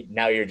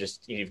 now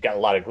you've got a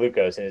lot of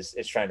glucose, and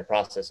it's trying to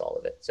process all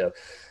of it. So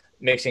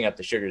mixing up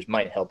the sugars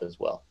might help as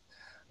well.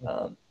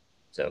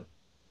 So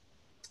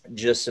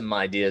just some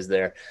ideas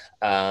there,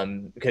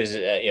 because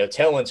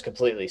tailwind's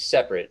completely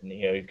separate, and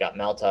you've got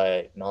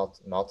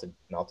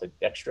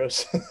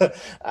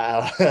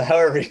maltodextrose,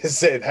 however you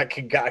say that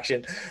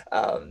concoction.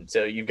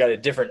 So you've got a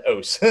different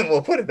ose,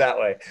 we'll put it that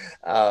way.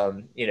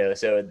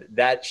 So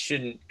that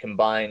shouldn't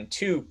combine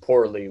too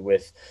poorly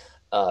with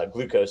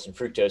glucose and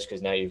fructose,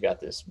 because now you've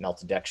got this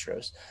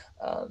maltodextrose.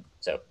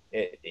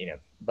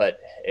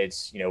 But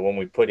it's, when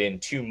we put in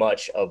too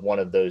much of one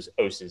of those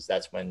oses,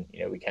 that's when,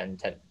 we can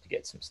tend to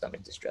get some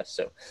stomach distress.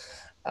 So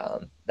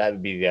that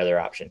would be the other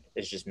option,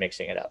 is just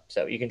mixing it up.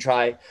 So you can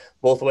try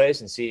both ways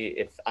and see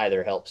if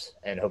either helps.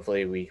 And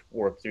hopefully we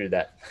work through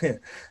that,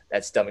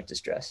 that stomach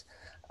distress.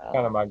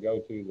 Kind of my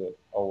go-to that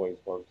always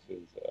works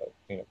is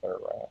peanut butter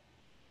wrap.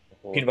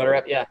 Peanut butter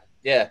wrap. Yeah.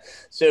 Yeah.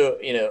 So,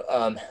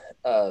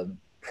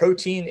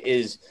 protein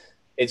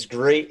it's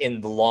great in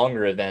the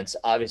longer events,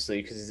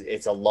 obviously, because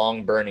it's a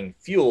long burning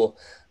fuel.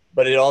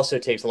 but it also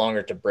takes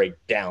longer to break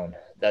down.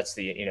 That's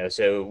the,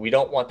 so we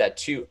don't want that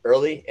too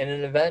early in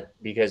an event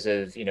because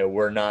of,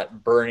 we're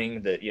not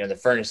burning the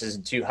furnace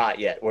isn't too hot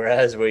yet.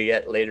 Whereas we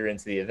get later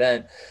into the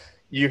event,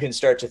 you can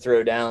start to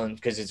throw down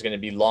because it's going to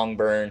be long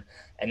burn.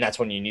 And that's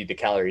when you need the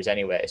calories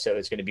anyway. So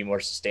it's going to be more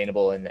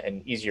sustainable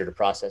and easier to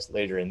process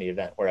later in the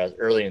event. Whereas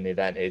early in the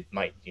event, it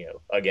might,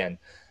 again,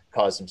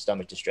 cause some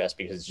stomach distress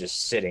because it's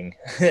just sitting,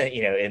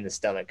 in the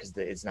stomach because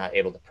it's not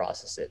able to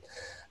process it.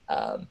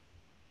 Um,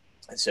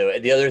 so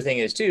the other thing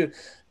is too,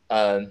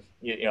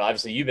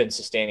 obviously you've been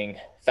sustaining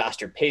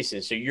faster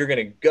paces, so you're going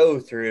to go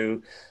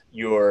through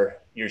your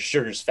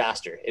sugars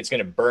faster. It's going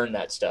to burn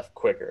that stuff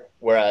quicker.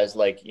 Whereas,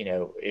 like,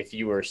 if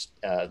you were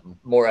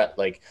more at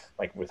like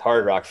with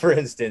Hard Rock, for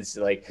instance,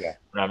 like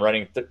when I'm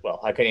running,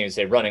 I couldn't even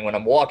say running, when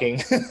I'm walking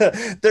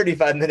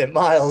 35-minute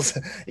miles,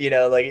 like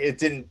like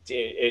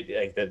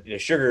the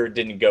sugar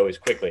didn't go as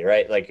quickly,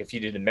 right? Like if you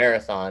did a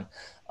marathon,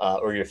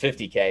 or your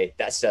 50K,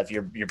 that stuff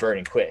you're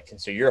burning quick.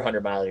 And so your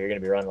 100 miler, you're going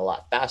to be running a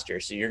lot faster.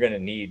 So you're going to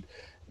need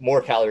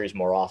more calories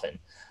more often.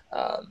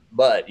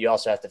 But you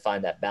also have to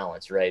find that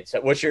balance, right? So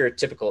what's your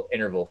typical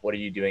interval? What are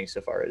you doing so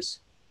far as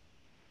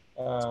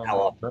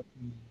how often?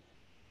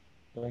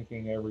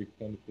 Drinking every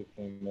 10 to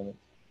 15 minutes.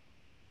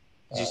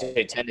 Did you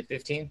say 10 to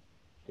 15?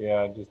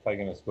 Yeah, just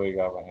taking a swig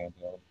out of a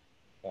handheld.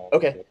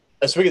 Okay.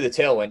 A swig of the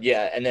Tailwind.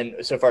 Yeah. And then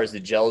so far as the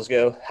gels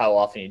go, how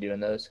often are you doing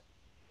those?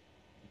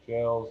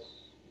 Gels,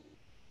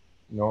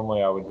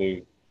 normally I would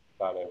do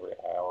about every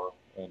hour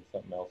and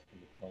something else in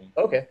between.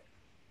 Okay.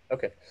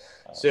 Okay.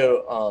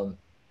 So,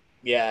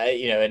 yeah,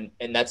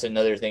 and that's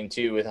another thing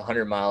too with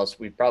 100 miles.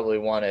 We probably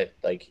want to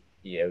like,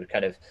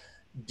 kind of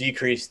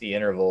decrease the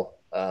interval,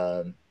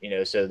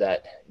 so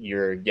that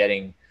you're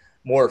getting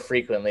more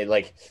frequently.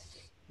 Like,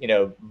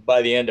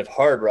 by the end of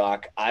Hard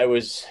Rock, I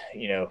was,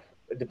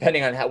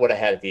 depending on what I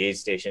had at the aid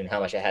station,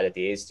 how much I had at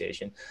the aid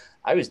station,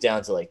 I was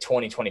down to like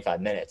 20,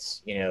 25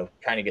 minutes,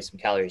 trying to get some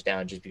calories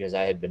down just because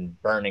I had been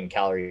burning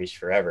calories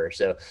forever.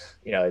 So,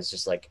 it's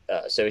just like,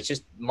 so it's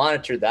just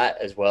monitor that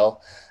as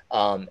well.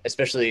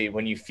 Especially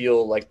when you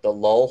feel like the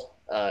lull.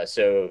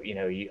 So,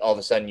 all of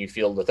a sudden you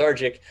feel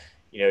lethargic,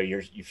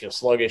 you feel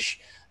sluggish.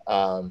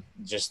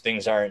 Just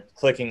things aren't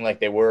clicking like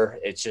they were.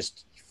 It's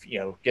just,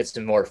 get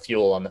some more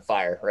fuel on the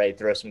fire, right?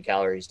 Throw some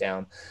calories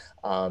down,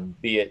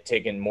 be it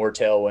taking more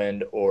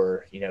Tailwind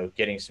or,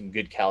 getting some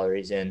good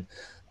calories in.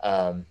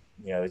 And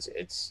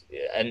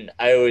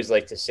I always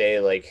like to say,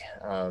 like,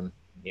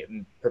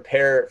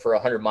 prepare for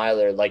 100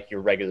 miler like your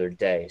regular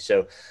day.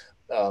 So,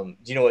 do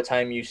you know what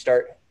time you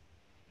start?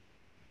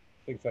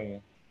 6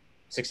 a.m.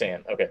 6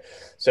 a.m. Okay.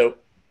 So,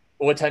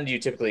 what time do you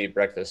typically eat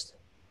breakfast?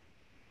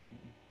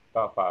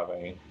 About 5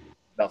 a.m.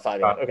 About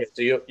 5 a.m. Okay,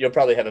 so you'll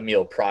probably have a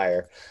meal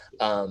prior.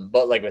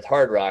 But like with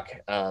Hard Rock,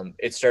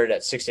 it started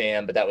at 6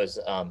 a.m., but that was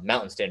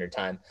Mountain Standard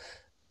Time.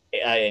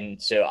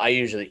 And so I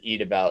usually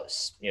eat about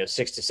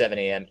 6 to 7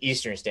 a.m.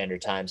 Eastern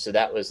Standard Time. So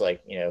that was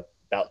like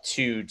about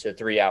 2 to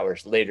 3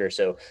 hours later.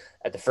 So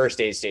at the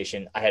first aid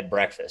station, I had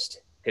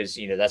breakfast because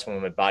that's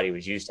when my body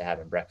was used to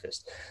having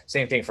breakfast.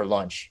 Same thing for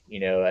lunch.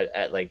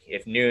 At like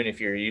if noon, if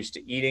you're used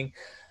to eating,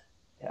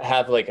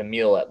 have like a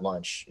meal at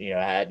lunch,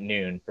 at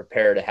noon,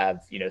 prepare to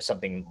have,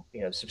 something,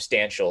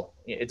 substantial.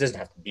 It doesn't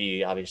have to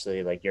be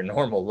obviously like your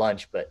normal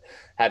lunch, but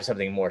have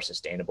something more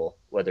sustainable,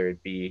 whether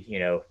it be,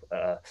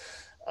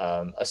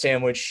 a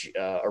sandwich,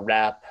 a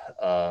wrap,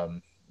 a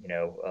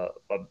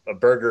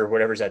burger,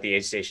 whatever's at the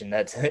aid station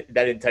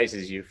that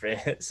entices you.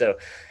 So,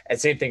 and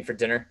same thing for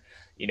dinner,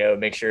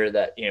 make sure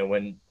that,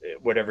 when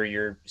whatever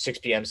your 6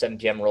 p.m., 7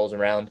 p.m. rolls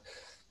around,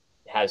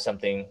 have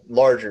something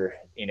larger,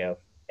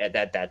 at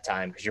that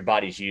time because your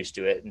body's used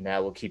to it and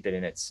that will keep it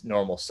in its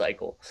normal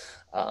cycle.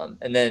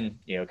 And then,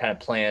 kind of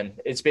plan,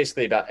 it's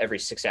basically about every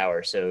 6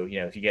 hours. So,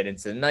 if you get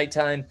into the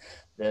nighttime,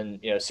 then,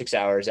 6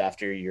 hours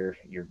after your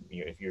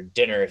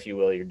dinner, if you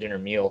will, your dinner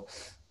meal,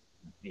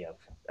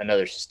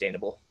 another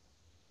sustainable.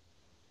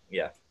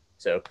 Yeah.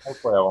 So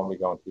hopefully I won't be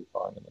going too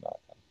far into the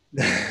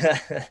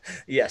nighttime.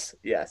 yes.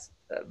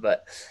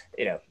 But,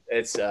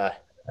 it's,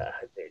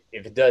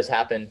 if it does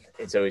happen,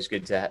 it's always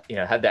good to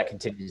have that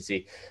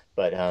contingency.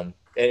 But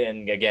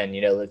and again,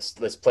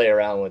 let's play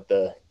around with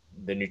the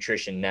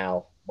nutrition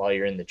now while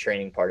you're in the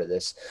training part of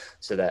this,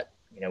 so that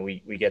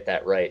we get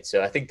that right.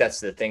 So I think that's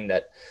the thing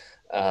that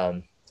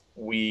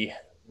we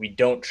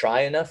don't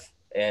try enough,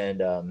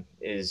 and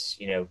is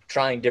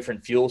trying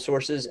different fuel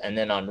sources, and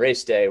then on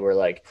race day we're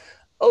like,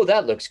 oh,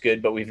 that looks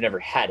good, but we've never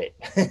had it,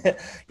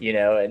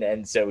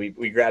 and so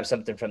we grab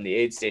something from the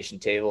aid station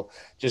table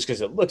just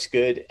because it looks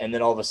good. And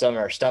then all of a sudden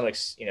our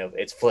stomachs,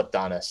 it's flipped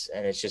on us.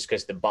 And it's just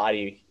because the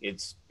body,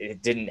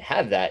 it didn't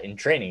have that in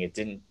training.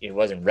 It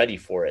wasn't ready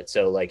for it.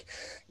 So like,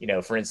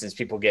 for instance,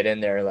 people get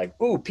in there and like,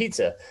 ooh,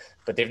 pizza,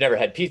 but they've never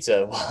had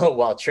pizza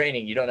while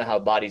training. You don't know how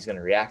body's going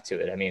to react to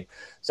it. I mean,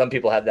 some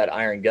people have that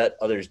iron gut,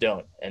 others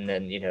don't. And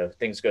then,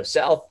 things go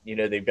south,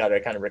 they've got to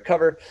kind of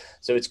recover.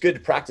 So it's good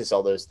to practice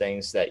all those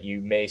things that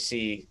you may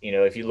see,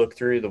 if you look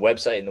through the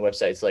website, and the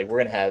website's like, we're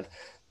going to have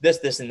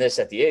this, and this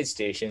at the aid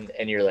station.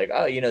 And you're like,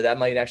 oh, that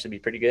might actually be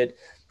pretty good.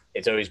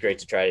 It's always great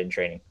to try it in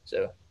training.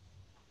 So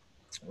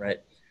Right.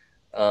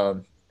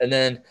 And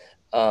then,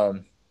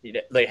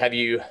 like, have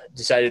you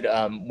decided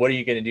what are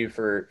you going to do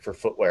for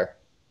footwear?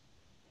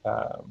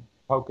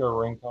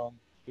 Hoka Rincon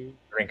shoes.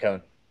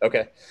 Rincon.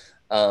 Okay.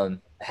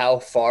 How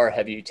far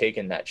have you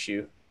taken that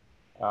shoe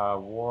I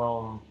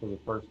wore them for the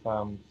first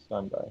time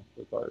Sunday,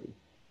 the 30.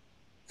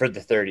 for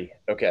the 30?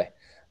 Okay.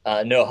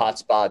 No hot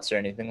spots or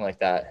anything like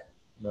that.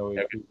 No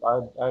Okay. issue.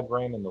 I'd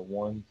ran in the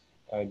ones.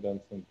 I'd done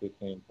some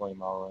 15, 20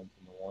 mile runs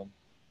in the ones.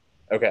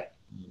 Okay.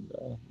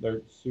 And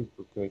they're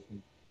super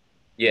cushion.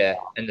 Yeah.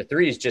 And the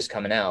three is just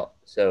coming out.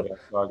 So Yeah,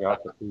 so I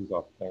got the twos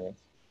off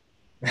clearance.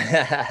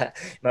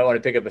 you might want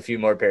to pick up a few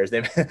more pairs.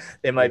 They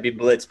Yeah, might be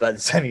blitzed by the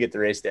time you get to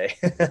race day.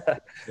 yeah,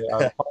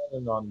 I'm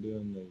planning on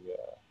doing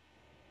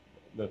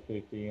the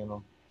 50 in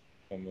them,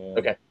 and then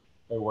Okay.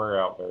 they wear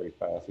out very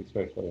fast,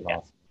 especially in Yeah.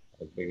 Austin,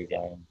 as big as Yeah.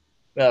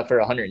 I am. For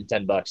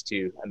 $110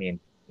 too. I mean,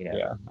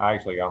 Yeah, I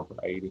actually got them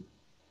for 80.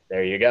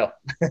 there you go.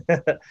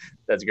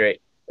 That's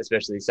great,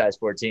 especially size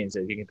 14. So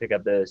if you can pick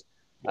up those.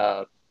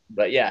 Yeah.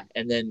 But yeah,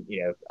 and then,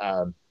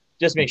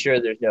 just make sure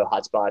there's no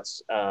hot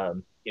spots.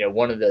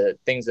 One of the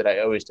things that I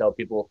always tell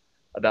people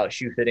about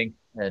shoe fitting,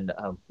 and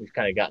we've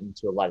kind of gotten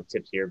to a lot of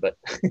tips here, but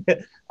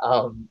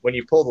when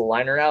you pull the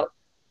liner out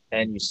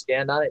and you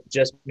stand on it,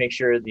 just make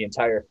sure the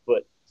entire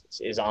foot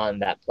is on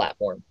that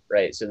platform,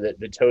 right? So that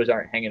the toes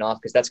aren't hanging off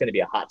because that's going to be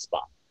a hot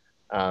spot.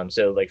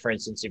 So, like for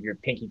instance, if your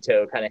pinky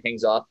toe kind of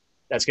hangs off,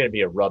 that's going to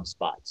be a rub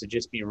spot. So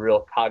just be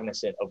real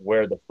cognizant of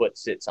where the foot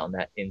sits on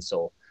that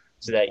insole,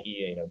 so that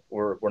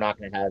we're not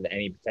going to have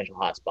any potential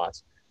hot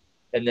spots.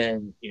 And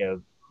then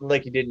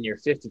like you did in your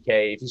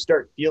 50K, if you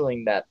start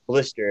feeling that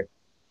blister,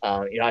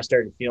 I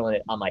started feeling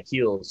it on my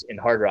heels in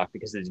Hard Rock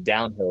because of the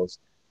downhills.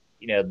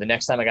 The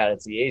next time I got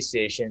into the aid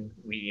station,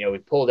 we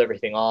pulled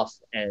everything off,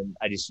 and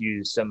I just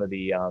used some of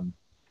the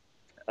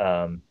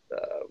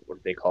what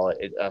do they call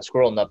it?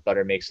 Squirrel nut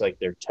butter makes like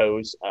their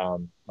toes. Yeah,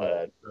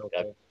 real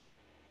Uh, quick.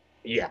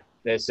 yeah.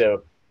 And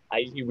so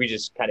we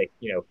just kind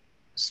of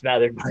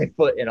smothered my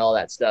foot and all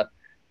that stuff,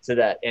 so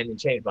that, and then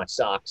changed my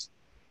socks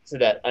so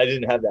that I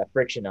didn't have that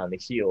friction on the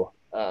heel.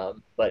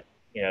 But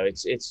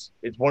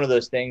it's one of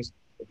those things.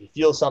 If you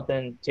feel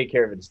something, take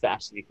care of it as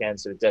fast as you can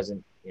so it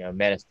doesn't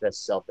manifest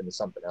itself into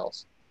something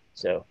else.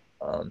 So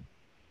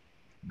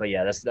but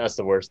yeah, that's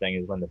the worst thing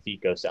is when the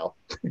feet go south.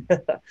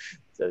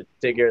 So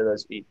take care of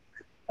those feet.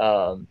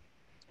 Um,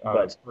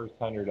 but First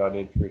 100 I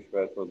did, Trish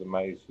Beth was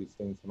amazed. She's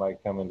seen somebody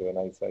come into an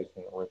aid station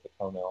and rip a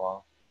toenail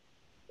off.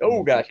 And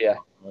oh then she gosh, yeah,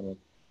 running.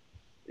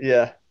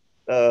 yeah.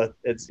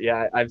 It's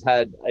yeah. I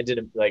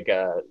did like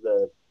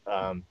the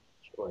um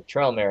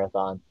trail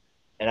marathon,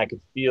 and I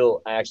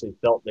actually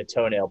felt the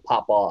toenail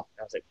pop off.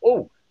 I was like,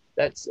 oh,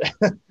 that's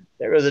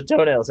there was a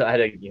toenail. So I had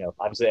to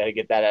obviously I had to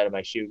get that out of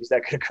my shoe because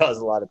that could cause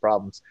a lot of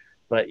problems.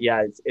 But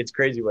yeah, it's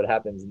crazy what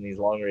happens in these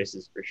long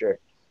races for sure.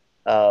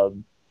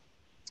 Um,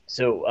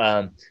 So,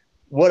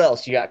 what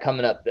else you got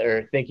coming up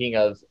there? Thinking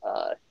of,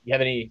 you have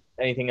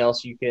anything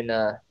else you can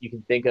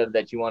think of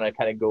that you want to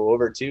kind of go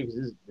over too?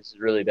 Because this has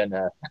really been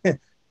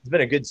it's been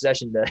a good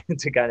session to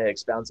to kind of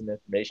expound some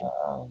information.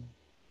 Um,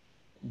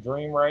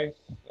 Dream race.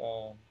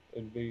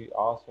 It'd be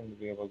awesome to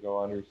be able to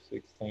go under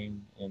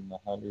 16 in the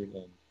 100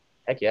 and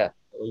Heck yeah,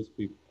 at least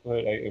be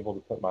able to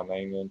put my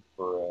name in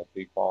for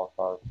be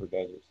qualified for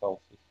Desert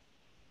Solstice.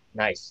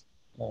 nice,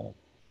 Uh,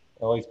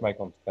 at least make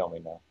them tell me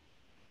no.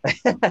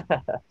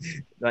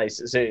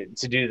 nice. So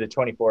to do the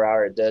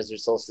 24-hour desert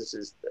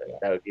solstices, Yeah,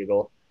 that would be a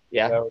goal.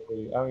 Yeah, that would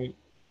be. I mean,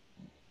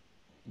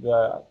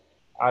 the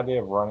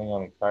idea of running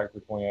on a track for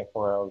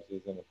 24 hours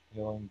isn't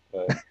appealing,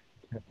 but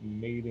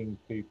meeting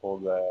people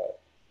that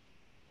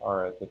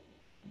are at the,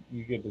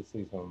 you get to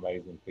see some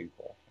amazing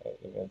people at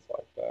events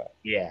like that.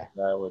 yeah,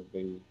 That would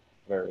be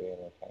very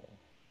entertaining.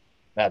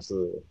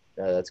 absolutely.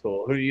 That's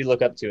cool. Who do you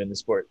look up to in the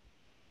sport?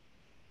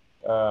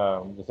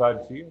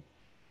 Besides you,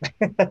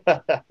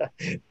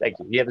 Thank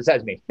you. Yeah,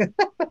 besides me.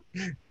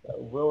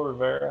 Will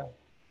Rivera,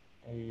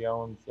 he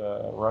owns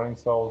Running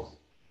Souls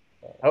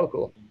Oh,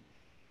 cool.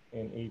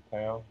 in E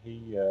Town.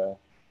 He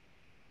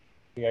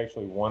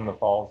actually won the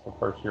falls the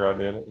first year I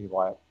did it. He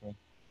lapped me.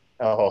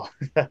 Oh,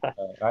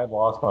 I had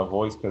lost my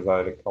voice because I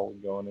had a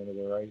cold going into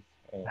the race,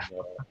 and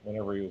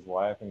whenever he was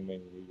laughing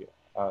me,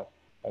 I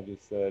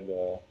just said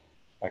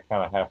I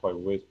kind of halfway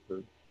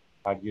whispered,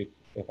 "I'd get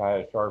if I had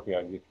a sharpie,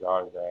 I'd get your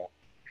autograph."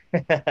 He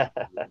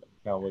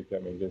kind of looked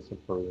at me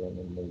disapproving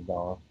and moved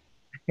on.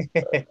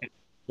 But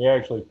he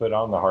actually put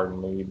on the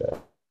Hardin Mead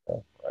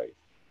race,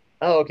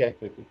 oh, okay.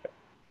 50K.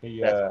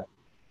 He That's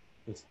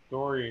the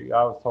story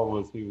I was told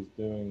was he was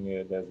doing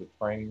it as a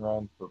training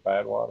run for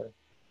Badwater,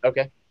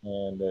 okay.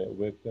 and it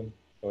whipped him.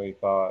 So he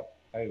thought,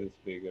 "Hey, this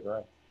would be a good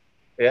race."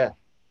 Yeah,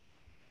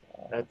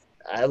 Uh, that's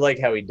I like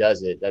how he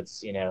does it.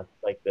 That's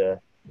like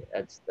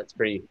that's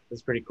pretty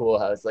cool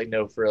how it's like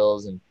no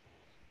frills and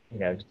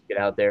just get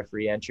out there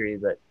free entry.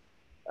 But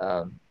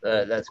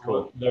that's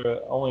cool.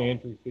 the only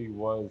entry fee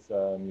was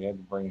you had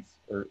to bring,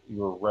 or you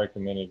were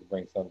recommended to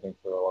bring something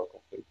for a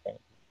local food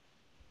pantry.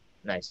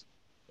 Nice.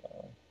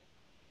 Uh,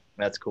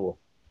 That's cool.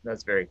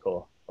 That's very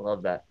cool. I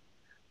love that.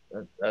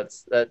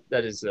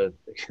 That is a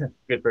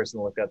good person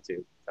to look up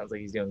to. Sounds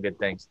like he's doing good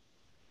things.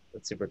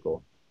 That's super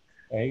cool.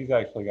 And he's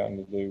actually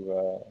gotten to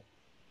do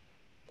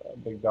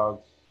Big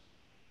Dog's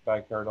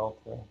Backyard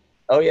Ultra.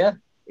 Oh yeah,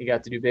 you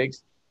got to do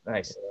bigs.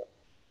 Nice.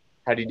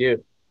 How'd you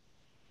do?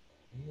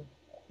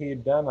 He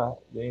had done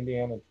the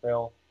Indiana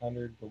Trail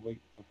 100 the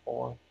week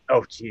before.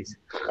 Oh jeez.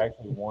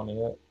 Actually won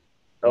it.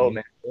 Oh He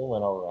man, still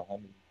went over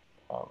 100.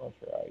 I'm not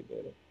sure how he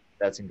did it.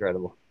 that's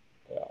incredible.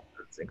 Yeah.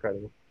 That's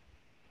incredible.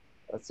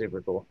 That's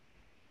super cool.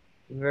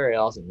 Very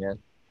awesome, man.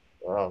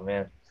 Oh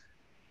man.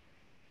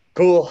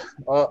 Cool.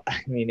 Well,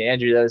 I mean,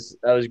 Andrew,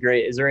 that was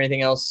great. Is there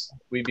anything else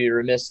we'd be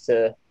remiss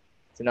to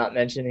not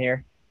mention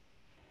here?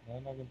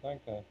 I'm not gonna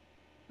think that.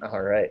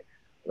 All right.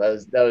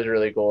 That was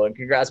really cool. And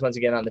congrats once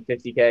again on the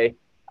 50K.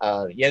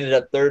 You ended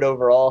up third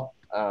overall,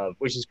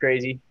 which is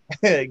crazy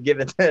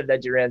given that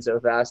you ran so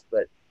fast.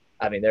 But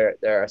I mean, there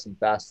are some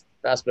fast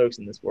folks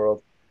in this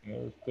world. There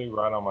was two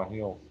right on my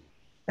heels.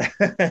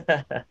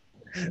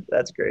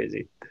 That's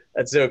crazy.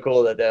 That's so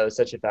cool that was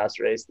such a fast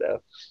race,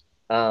 though.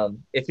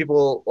 If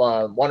people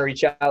want to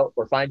reach out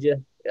or find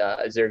you,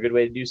 is there a good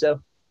way to do so?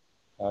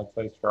 I'd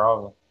say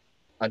Strava.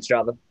 On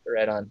Strava,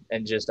 right on,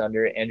 and just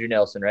under Andrew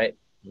Nelson, right?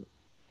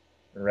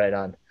 Right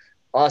on.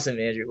 Awesome,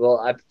 Andrew. Well,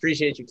 I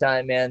appreciate your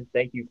time, man.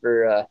 Thank you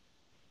for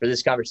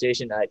this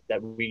conversation.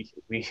 We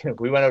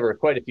went over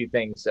quite a few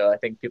things, so I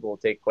think people will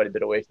take quite a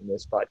bit away from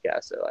this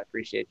podcast. So I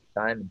appreciate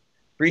your time, and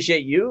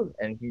appreciate you,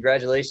 and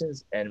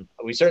congratulations. And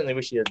we certainly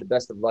wish you the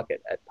best of luck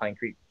at Pine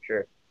Creek for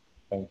sure.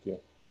 Thank you.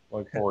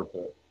 Look forward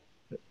to it.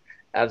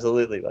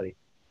 Absolutely, buddy.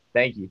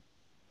 Thank you.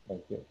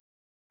 Thank you.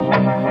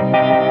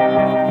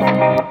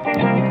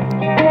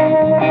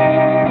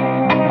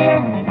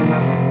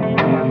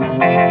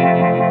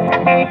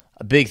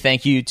 A big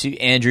thank you to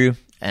Andrew,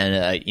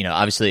 and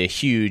obviously a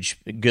huge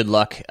good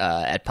luck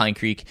at Pine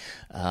Creek.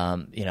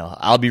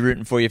 I'll be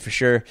rooting for you for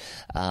sure.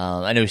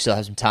 I know we still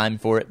have some time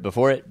before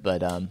it,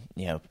 but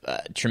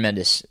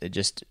tremendous.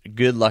 Just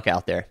good luck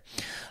out there.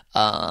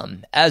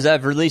 As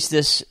I've released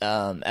this,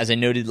 as I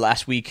noted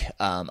last week,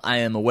 I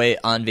am away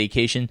on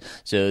vacation,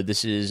 so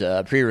this is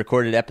a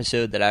pre-recorded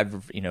episode that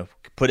I've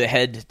put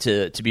ahead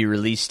to be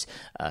released,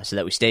 so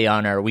that we stay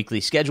on our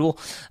weekly schedule.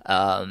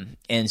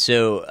 And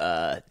so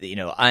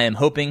I am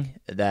hoping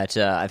that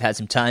I've had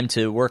some time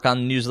to work on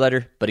the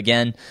newsletter. But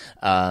again,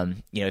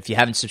 if you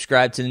haven't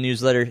subscribed to the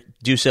newsletter,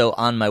 do so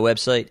on my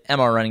website,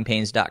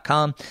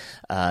 mrrunningpains.com.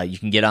 You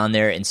can get on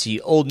there and see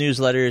old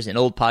newsletters and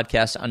old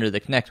podcasts under the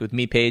Connect With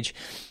Me page.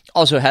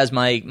 Also has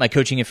my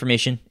coaching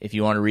information if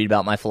you want to read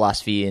about my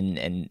philosophy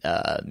and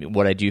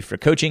what I do for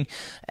coaching.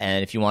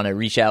 And if you want to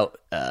reach out,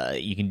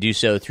 you can do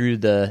so through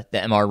the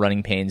MR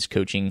Running Pains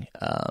coaching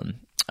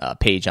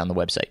page on the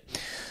website.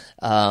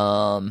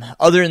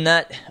 Other than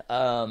that,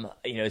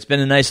 it's been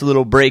a nice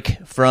little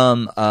break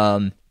from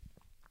Hard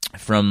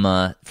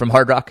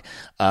Rock.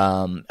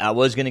 I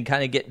was going to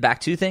kind of get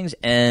back to things,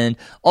 and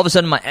all of a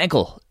sudden my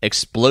ankle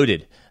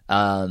exploded.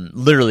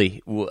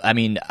 Literally, I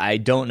mean, I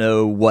don't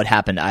know what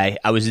happened. I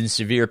was in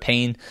severe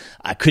pain.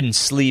 I couldn't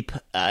sleep.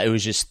 It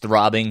was just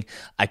throbbing.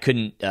 I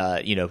couldn't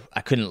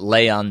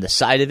lay on the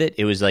side of it.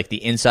 It was like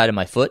the inside of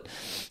my foot.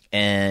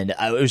 And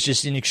I was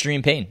just in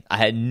extreme pain. I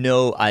had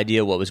no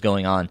idea what was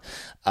going on.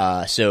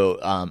 So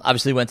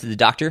obviously went to the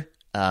doctor,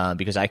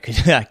 because I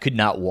could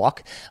not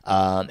walk.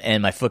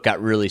 And my foot got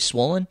really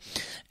swollen.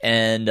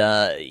 And,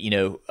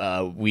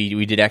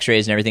 we did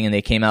x-rays and everything, and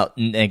they came out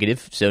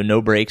negative, so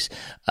no breaks.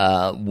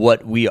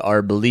 What we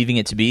are believing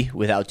it to be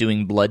without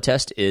doing blood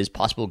test is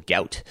possible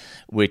gout,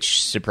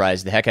 which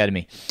surprised the heck out of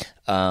me.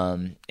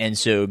 And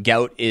so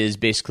gout is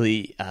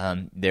basically,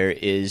 there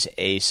is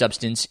a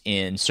substance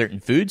in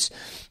certain foods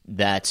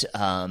that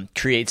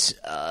creates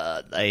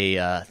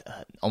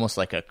almost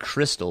like a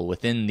crystal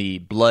within the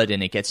blood,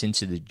 and it gets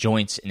into the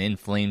joints and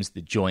inflames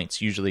the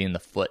joints, usually in the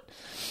foot.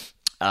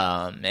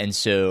 And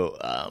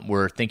so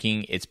we're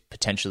thinking it's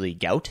potentially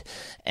gout,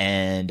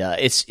 and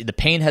the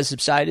pain has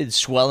subsided,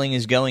 swelling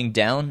is going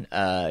down.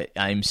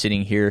 I'm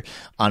sitting here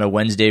on a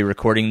Wednesday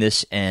recording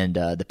this, and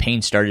the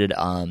pain started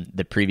on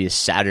the previous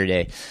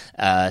Saturday.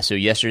 So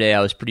yesterday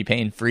I was pretty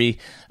pain free,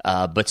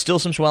 but still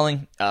some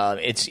swelling.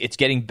 It's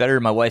getting better.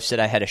 My wife said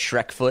I had a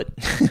Shrek foot.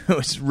 It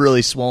was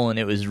really swollen.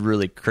 It was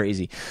really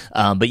crazy.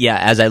 But yeah,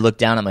 as I look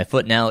down at my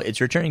foot now, it's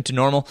returning to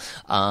normal.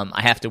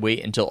 I have to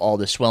wait until all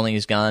the swelling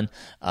is gone,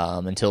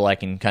 until I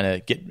can kind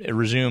of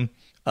resume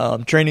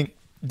training.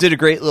 Did a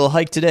great little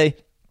hike today.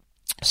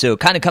 So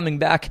kind of coming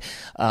back.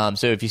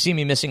 So if you see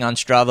me missing on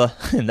Strava,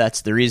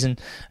 that's the reason.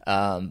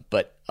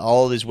 But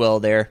all is well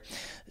there.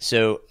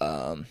 So,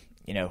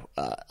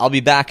 I'll be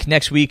back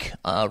next week,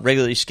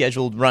 regularly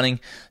scheduled running.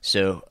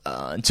 So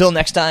until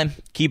next time,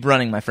 keep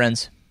running, my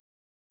friends.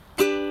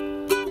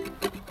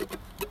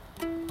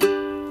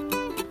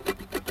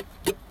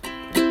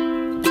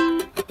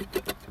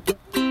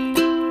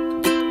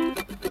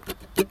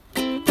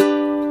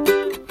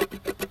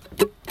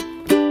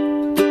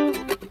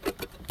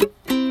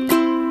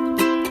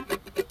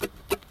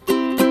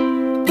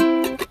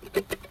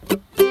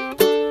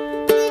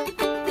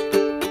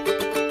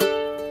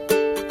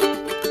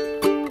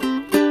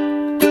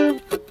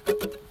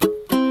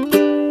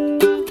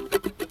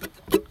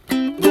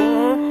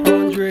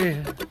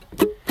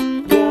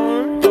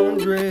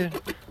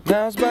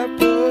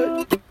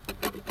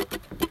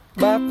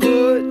 by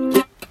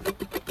foot.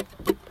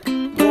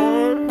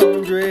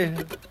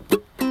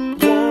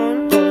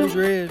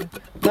 100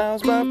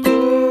 miles by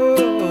foot.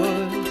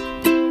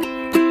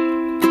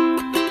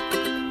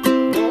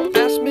 Don't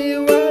ask me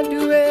why I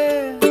do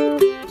it,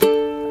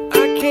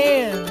 I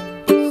can't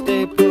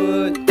stay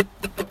put.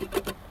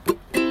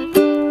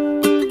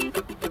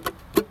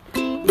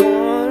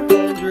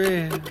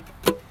 100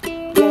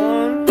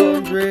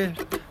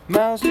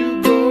 miles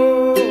to go.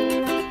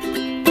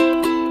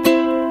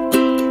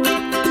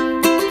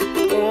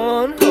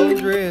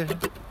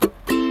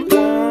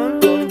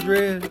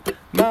 100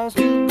 miles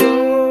to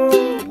go.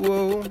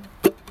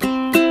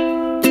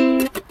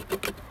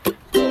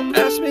 Don't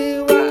ask me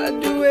why I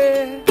do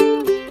it,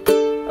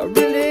 I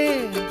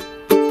really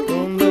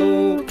don't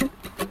know.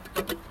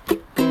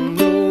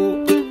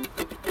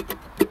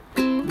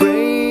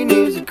 Rain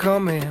is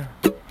a-coming,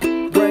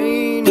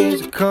 rain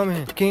is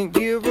a-coming, can't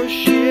give a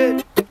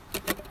shit,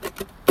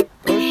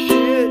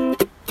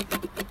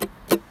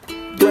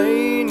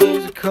 Rain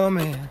is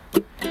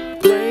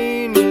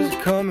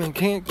a-coming,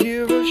 can't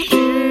give a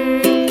shit.